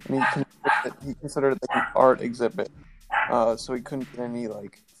fun. And he considered it like an art exhibit, so he couldn't get any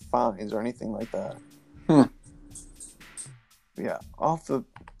like fines or anything like that. Yeah,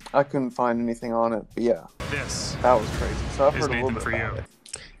 I couldn't find anything on it, but yeah, that was crazy. So I've heard a little bit about it.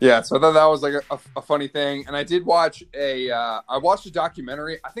 Yeah, so I thought that was like a funny thing, and I did watch I watched a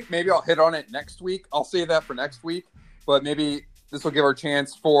documentary. I think maybe I'll hit on it next week. I'll save that for next week, but maybe this will give our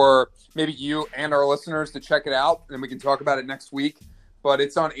chance for maybe you and our listeners to check it out, and we can talk about it next week. But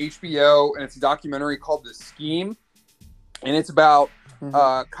it's on HBO, and it's a documentary called The Scheme, and it's about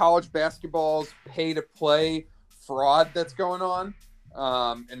college basketball's pay-to-play fraud that's going on.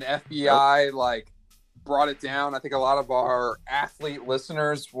 And the FBI like brought it down. I think a lot of our athlete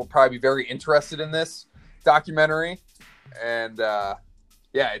listeners will probably be very interested in this documentary. And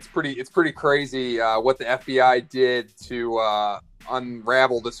yeah, it's pretty crazy what the FBI did to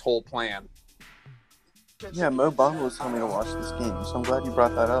unravel this whole plan. Yeah, Mo Bamba was telling me to watch The Scheme, so I'm glad you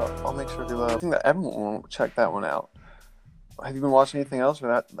brought that up. I'll make sure to I think that everyone will check that one out. Have you been watching anything else, or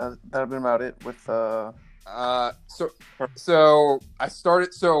that'd been about it with So I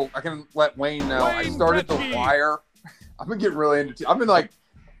started. So I can let Wayne know. I started The Wire. I've been getting really into. I've been like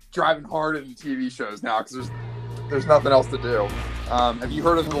driving hard into TV shows now because there's nothing else to do. Have you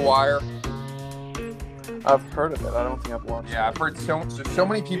heard of The Wire? I've heard of it. I don't think I've watched it. Yeah, I've heard so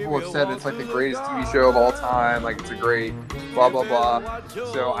many people have said it's like the greatest TV show of all time. Like it's a great blah blah blah.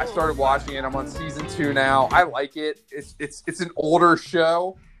 So I started watching it. I'm on season 2 now. I like it. It's an older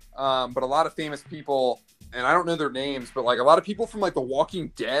show, but a lot of famous people, and I don't know their names, but like a lot of people from like The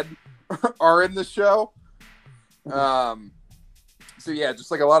Walking Dead are in the show. So yeah,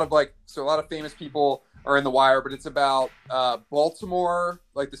 just like a lot of famous people are in The Wire, but it's about Baltimore,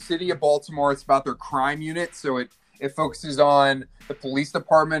 like the city of Baltimore. It's about their crime unit. So it focuses on the police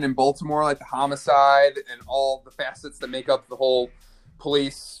department in Baltimore, like the homicide and all the facets that make up the whole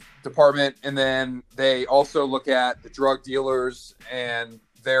police department. And then they also look at the drug dealers and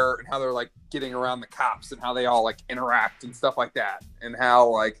how they're like getting around the cops and how they all like interact and stuff like that. And how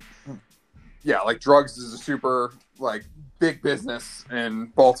like drugs is a super like big business in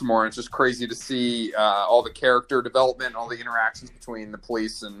Baltimore. And it's just crazy to see all the character development, all the interactions between the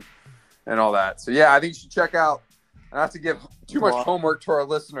police and all that. So yeah, I think you should check out. I don't have to give too much homework to our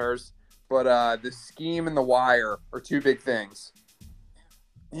listeners, but The Scheme and The Wire are two big things.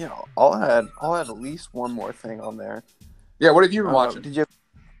 Yeah, I'll add at least one more thing on there. Yeah, what have you been watching? Did you?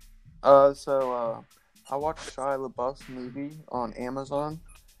 I watched Shia LaBeouf's movie on Amazon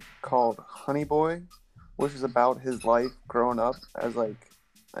called Honey Boy, which is about his life growing up as like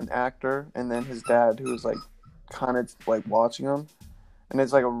an actor, and then his dad who was like kind of like watching him, and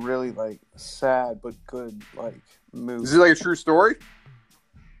it's like a really like sad but good like movie. Is it like a true story?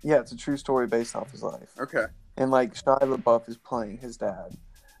 Yeah, it's a true story based off his life. Okay. And like Shia LaBeouf is playing his dad,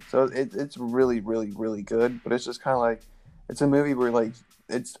 so it's really really really good. But it's just kind of like it's a movie where like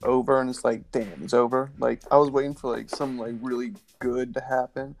it's over and it's like damn, it's over. Like I was waiting for like some like really good to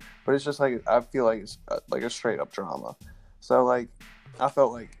happen, but it's just like I feel like it's like a straight up drama. So like I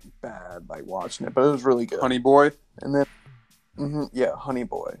felt like bad like watching it, but it was really good. Honey Boy. And then yeah, Honey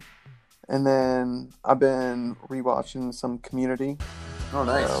Boy. And then I've been rewatching some Community. Oh,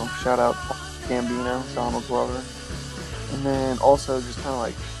 nice. So shout out Gambino, Donald Glover. And then also just kind of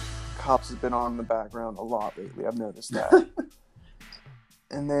like Cops has been on in the background a lot lately. I've noticed that.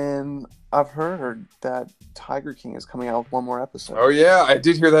 And then I've heard that Tiger King is coming out with one more episode. Oh yeah, I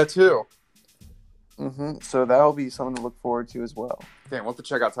did hear that too. So that'll be something to look forward to as well. Damn, we'll have to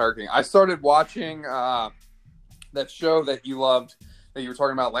check out Tiger King. I started watching that show that you loved that you were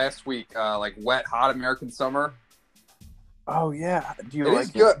talking about last week, like Wet Hot American Summer. Oh yeah, do you it like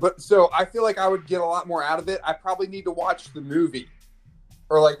is good, but so I feel like I would get a lot more out of it. I probably need to watch the movie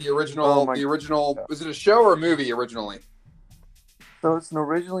or like the original. Oh, the original was it a show or a movie originally? So it's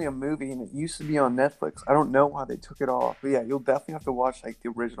originally a movie, and it used to be on Netflix. I don't know why they took it off, but yeah, you'll definitely have to watch like the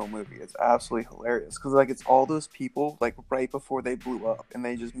original movie. It's absolutely hilarious because like it's all those people like right before they blew up, and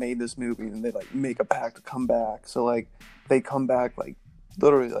they just made this movie, and they like make a pact to come back. So like they come back like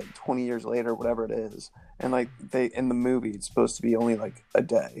literally like 20 years later, whatever it is, and like they in the movie it's supposed to be only like a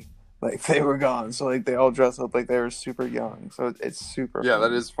day. Like they were gone, so like they all dress up like they were super young. So it's super. Yeah,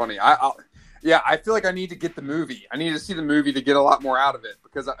 that is funny. Yeah, I feel like I need to get the movie. I need to see the movie to get a lot more out of it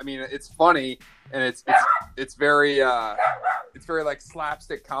because I mean it's funny and it's very like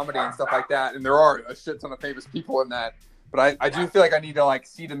slapstick comedy and stuff like that. And there are a shit ton of famous people in that. But I do feel like I need to like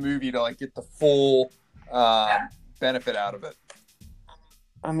see the movie to like get the full benefit out of it.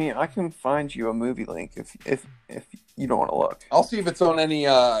 I mean, I can find you a movie link if you don't want to look. I'll see if it's on any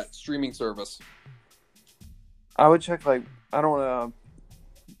streaming service. I would check like I don't want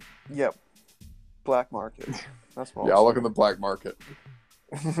to. Yep. Black market. That's what. Yeah, I'll look in the black market.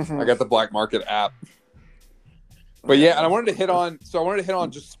 I got the black market app. But yeah, and I wanted to hit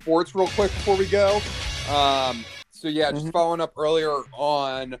on just sports real quick before we go. So yeah, just following up earlier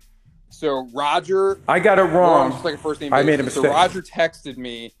on. So Roger, I got it wrong. Just like a first name. I made a mistake. So Roger texted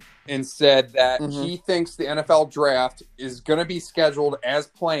me and said that he thinks the NFL draft is going to be scheduled as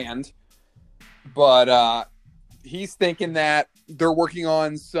planned, but he's thinking that they're working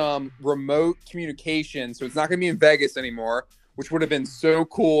on some remote communication, so it's not going to be in Vegas anymore, which would have been so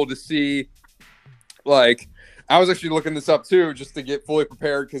cool to see. Like, I was actually looking this up too, just to get fully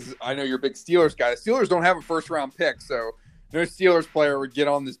prepared because I know you're a big Steelers guy. The Steelers don't have a first-round pick, so no Steelers player would get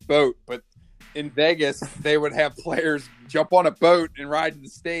on this boat. But in Vegas, they would have players jump on a boat and ride to the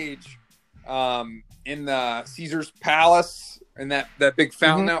stage in the Caesar's Palace and that big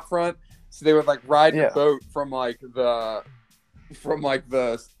fountain out front. So they would like ride the boat from the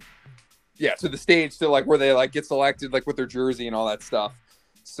to the stage to like where they like get selected like with their jersey and all that stuff.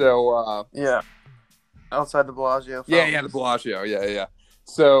 So outside the Bellagio. Yeah, the Bellagio. Yeah.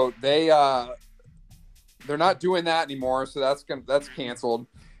 So they're not doing that anymore. So that's canceled.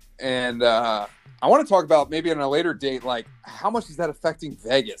 And I want to talk about maybe on a later date, like how much is that affecting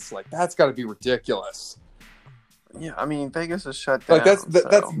Vegas? Like that's got to be ridiculous. Yeah, I mean Vegas is shut down. Like that's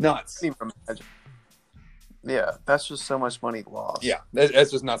nuts. Yeah, that's just so much money lost. Yeah,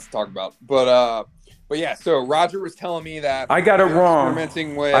 it's just nuts to talk about. But yeah, so Roger was telling me that I got it wrong.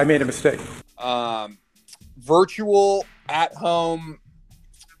 Experimenting with I made a mistake. Virtual at home,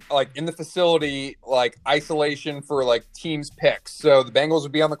 like in the facility, like isolation for like teams picks. So the Bengals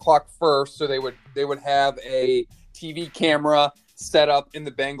would be on the clock first, so they would have a TV camera set up in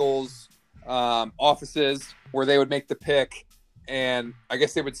the Bengals offices where they would make the pick. And I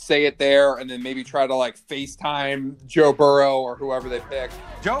guess they would say it there and then maybe try to like FaceTime Joe Burrow or whoever they pick.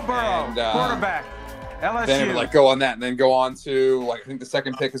 Joe Burrow, quarterback, LSU. Then it would like go on that and then go on to like I think the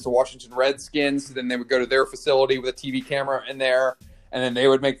second pick is the Washington Redskins. So then they would go to their facility with a TV camera in there and then they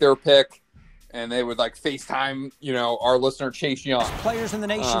would make their pick and they would like FaceTime, our listener Chase Young. Players in the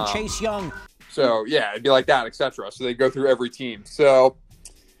nation, Chase Young. So yeah, it'd be like that, etc. So they go through every team. So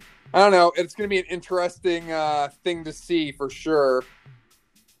I don't know. It's going to be an interesting thing to see for sure.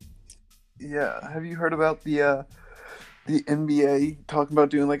 Yeah. Have you heard about the NBA talking about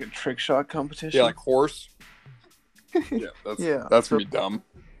doing like a trick shot competition? Yeah, like horse. Yeah, that's going to be dumb.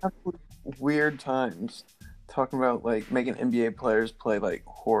 Weird times talking about like making NBA players play like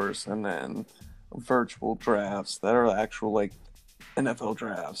horse and then virtual drafts that are actual like NFL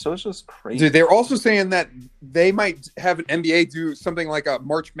drafts. So it's just crazy. Dude, they're also saying that they might have an NBA do something like a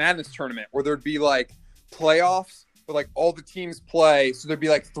March Madness tournament where there'd be like playoffs, but like all the teams play. So there'd be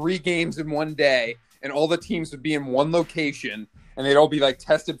like 3 games in one day and all the teams would be in one location and they'd all be like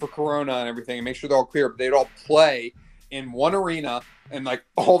tested for Corona and everything and make sure they're all clear. But they'd all play in one arena and like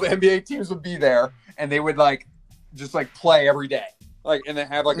all the NBA teams would be there and they would like just like play every day. Like, and then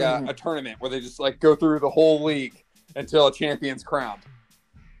have like a tournament where they just like go through the whole league until a champion's crowned.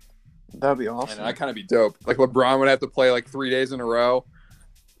 That'd be awesome. And that kind of be dope. Like LeBron would have to play like 3 days in a row.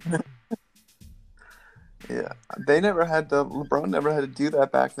 Yeah, LeBron never had to do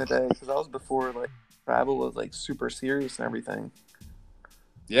that back in the day because that was before like travel was like super serious and everything.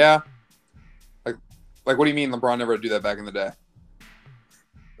 Yeah. Like what do you mean LeBron never had to do that back in the day?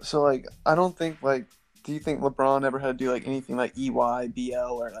 So like I don't think like. Do you think LeBron ever had to do like anything like EY, BL,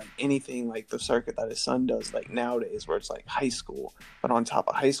 or like anything like the circuit that his son does like nowadays, where it's like high school, but on top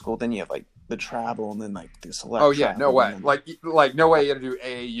of high school, then you have like the travel and then like the select. Oh yeah, no way. Like no way you had to do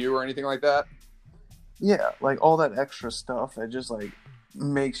AAU or anything like that. Yeah, like all that extra stuff that just like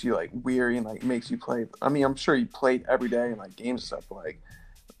makes you like weary and like makes you play. I mean, I'm sure you played every day and like games and stuff, but like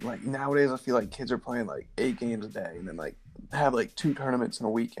like nowadays I feel like kids are playing like 8 games a day and then like have like 2 tournaments in a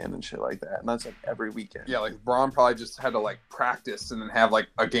weekend and shit like that, and that's like every weekend. Yeah, like LeBron probably just had to like practice and then have like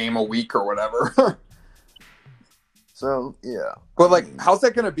a game a week or whatever. So yeah, but like, how's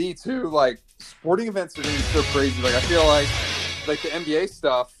that gonna be too? Like, sporting events are gonna be so crazy. Like, I feel like the NBA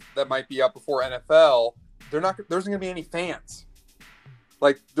stuff that might be up before NFL, there's gonna be any fans.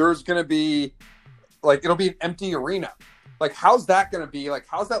 Like, there's gonna be like, it'll be an empty arena. Like, how's that going to be? Like,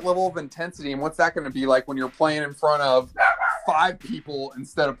 how's that level of intensity, and what's that going to be like when you're playing in front of 5 people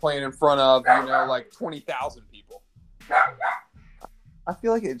instead of playing in front of, like 20,000 people? I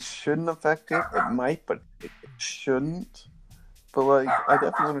feel like it shouldn't affect it. It might, but it shouldn't. But, like, I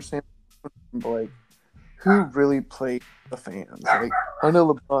definitely understand, but, like, who really plays the fans? Like, I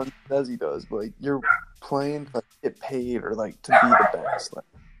know LeBron says he does, but, like, you're playing to get paid or, like, to be the best. Like,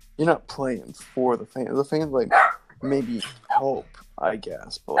 you're not playing for the fans. The fans, like, maybe help, I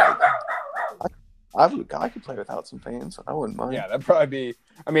guess, but like I could play without some fans. I wouldn't mind. Yeah, that'd probably be.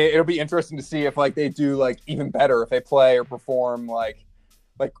 I mean, it'll be interesting to see if like they do like even better if they play or perform like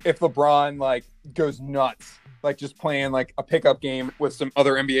if LeBron like goes nuts, like just playing like a pickup game with some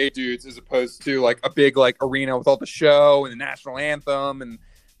other NBA dudes as opposed to like a big like arena with all the show and the national anthem and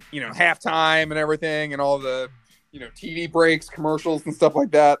halftime and everything and all the TV breaks, commercials and stuff like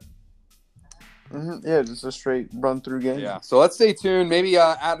that. Mm-hmm. Yeah, just a straight run through game. Yeah, so let's stay tuned. Maybe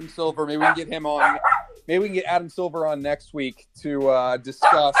Adam Silver. Maybe we can get him on. Maybe we can get Adam Silver on next week to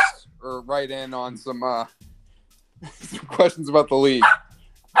discuss or write in on some questions about the league.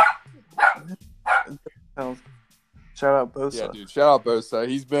 Shout out Bosa. Yeah, dude. Shout out Bosa.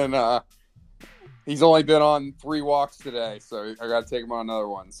 He's only been on 3 walks today, so I got to take him on another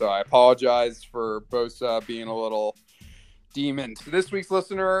one. So I apologize for Bosa being a little demon. So this week's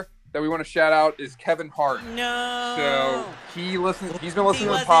listener that we want to shout out is Kevin Hart. No. So he's been listening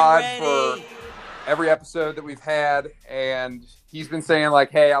to the pod for every episode that we've had, and he's been saying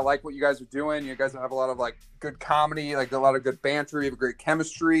like, "Hey, I like what you guys are doing. You guys have a lot of like good comedy, like a lot of good banter. You have a great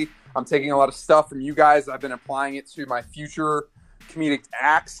chemistry. I'm taking a lot of stuff from you guys. I've been applying it to my future comedic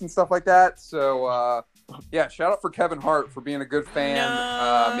acts and stuff like that." So yeah, shout out for Kevin Hart for being a good fan.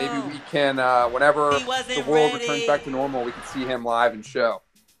 No. Maybe we can whenever the world returns back to normal, we can see him live and show.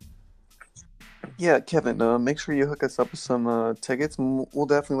 Yeah, Kevin, make sure you hook us up with some tickets, and we'll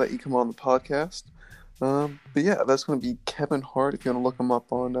definitely let you come on the podcast. But yeah, that's going to be Kevin Hart. If you want to look him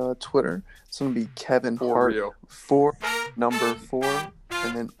up on Twitter, it's going to be Kevin Hart real. 4, number 4,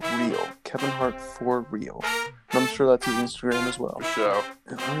 and then real. Kevin Hart 4 real. And I'm sure that's his Instagram as well. Show.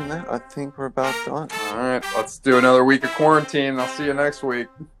 And other than that, I think we're about done. All right, let's do another week of quarantine. I'll see you next week.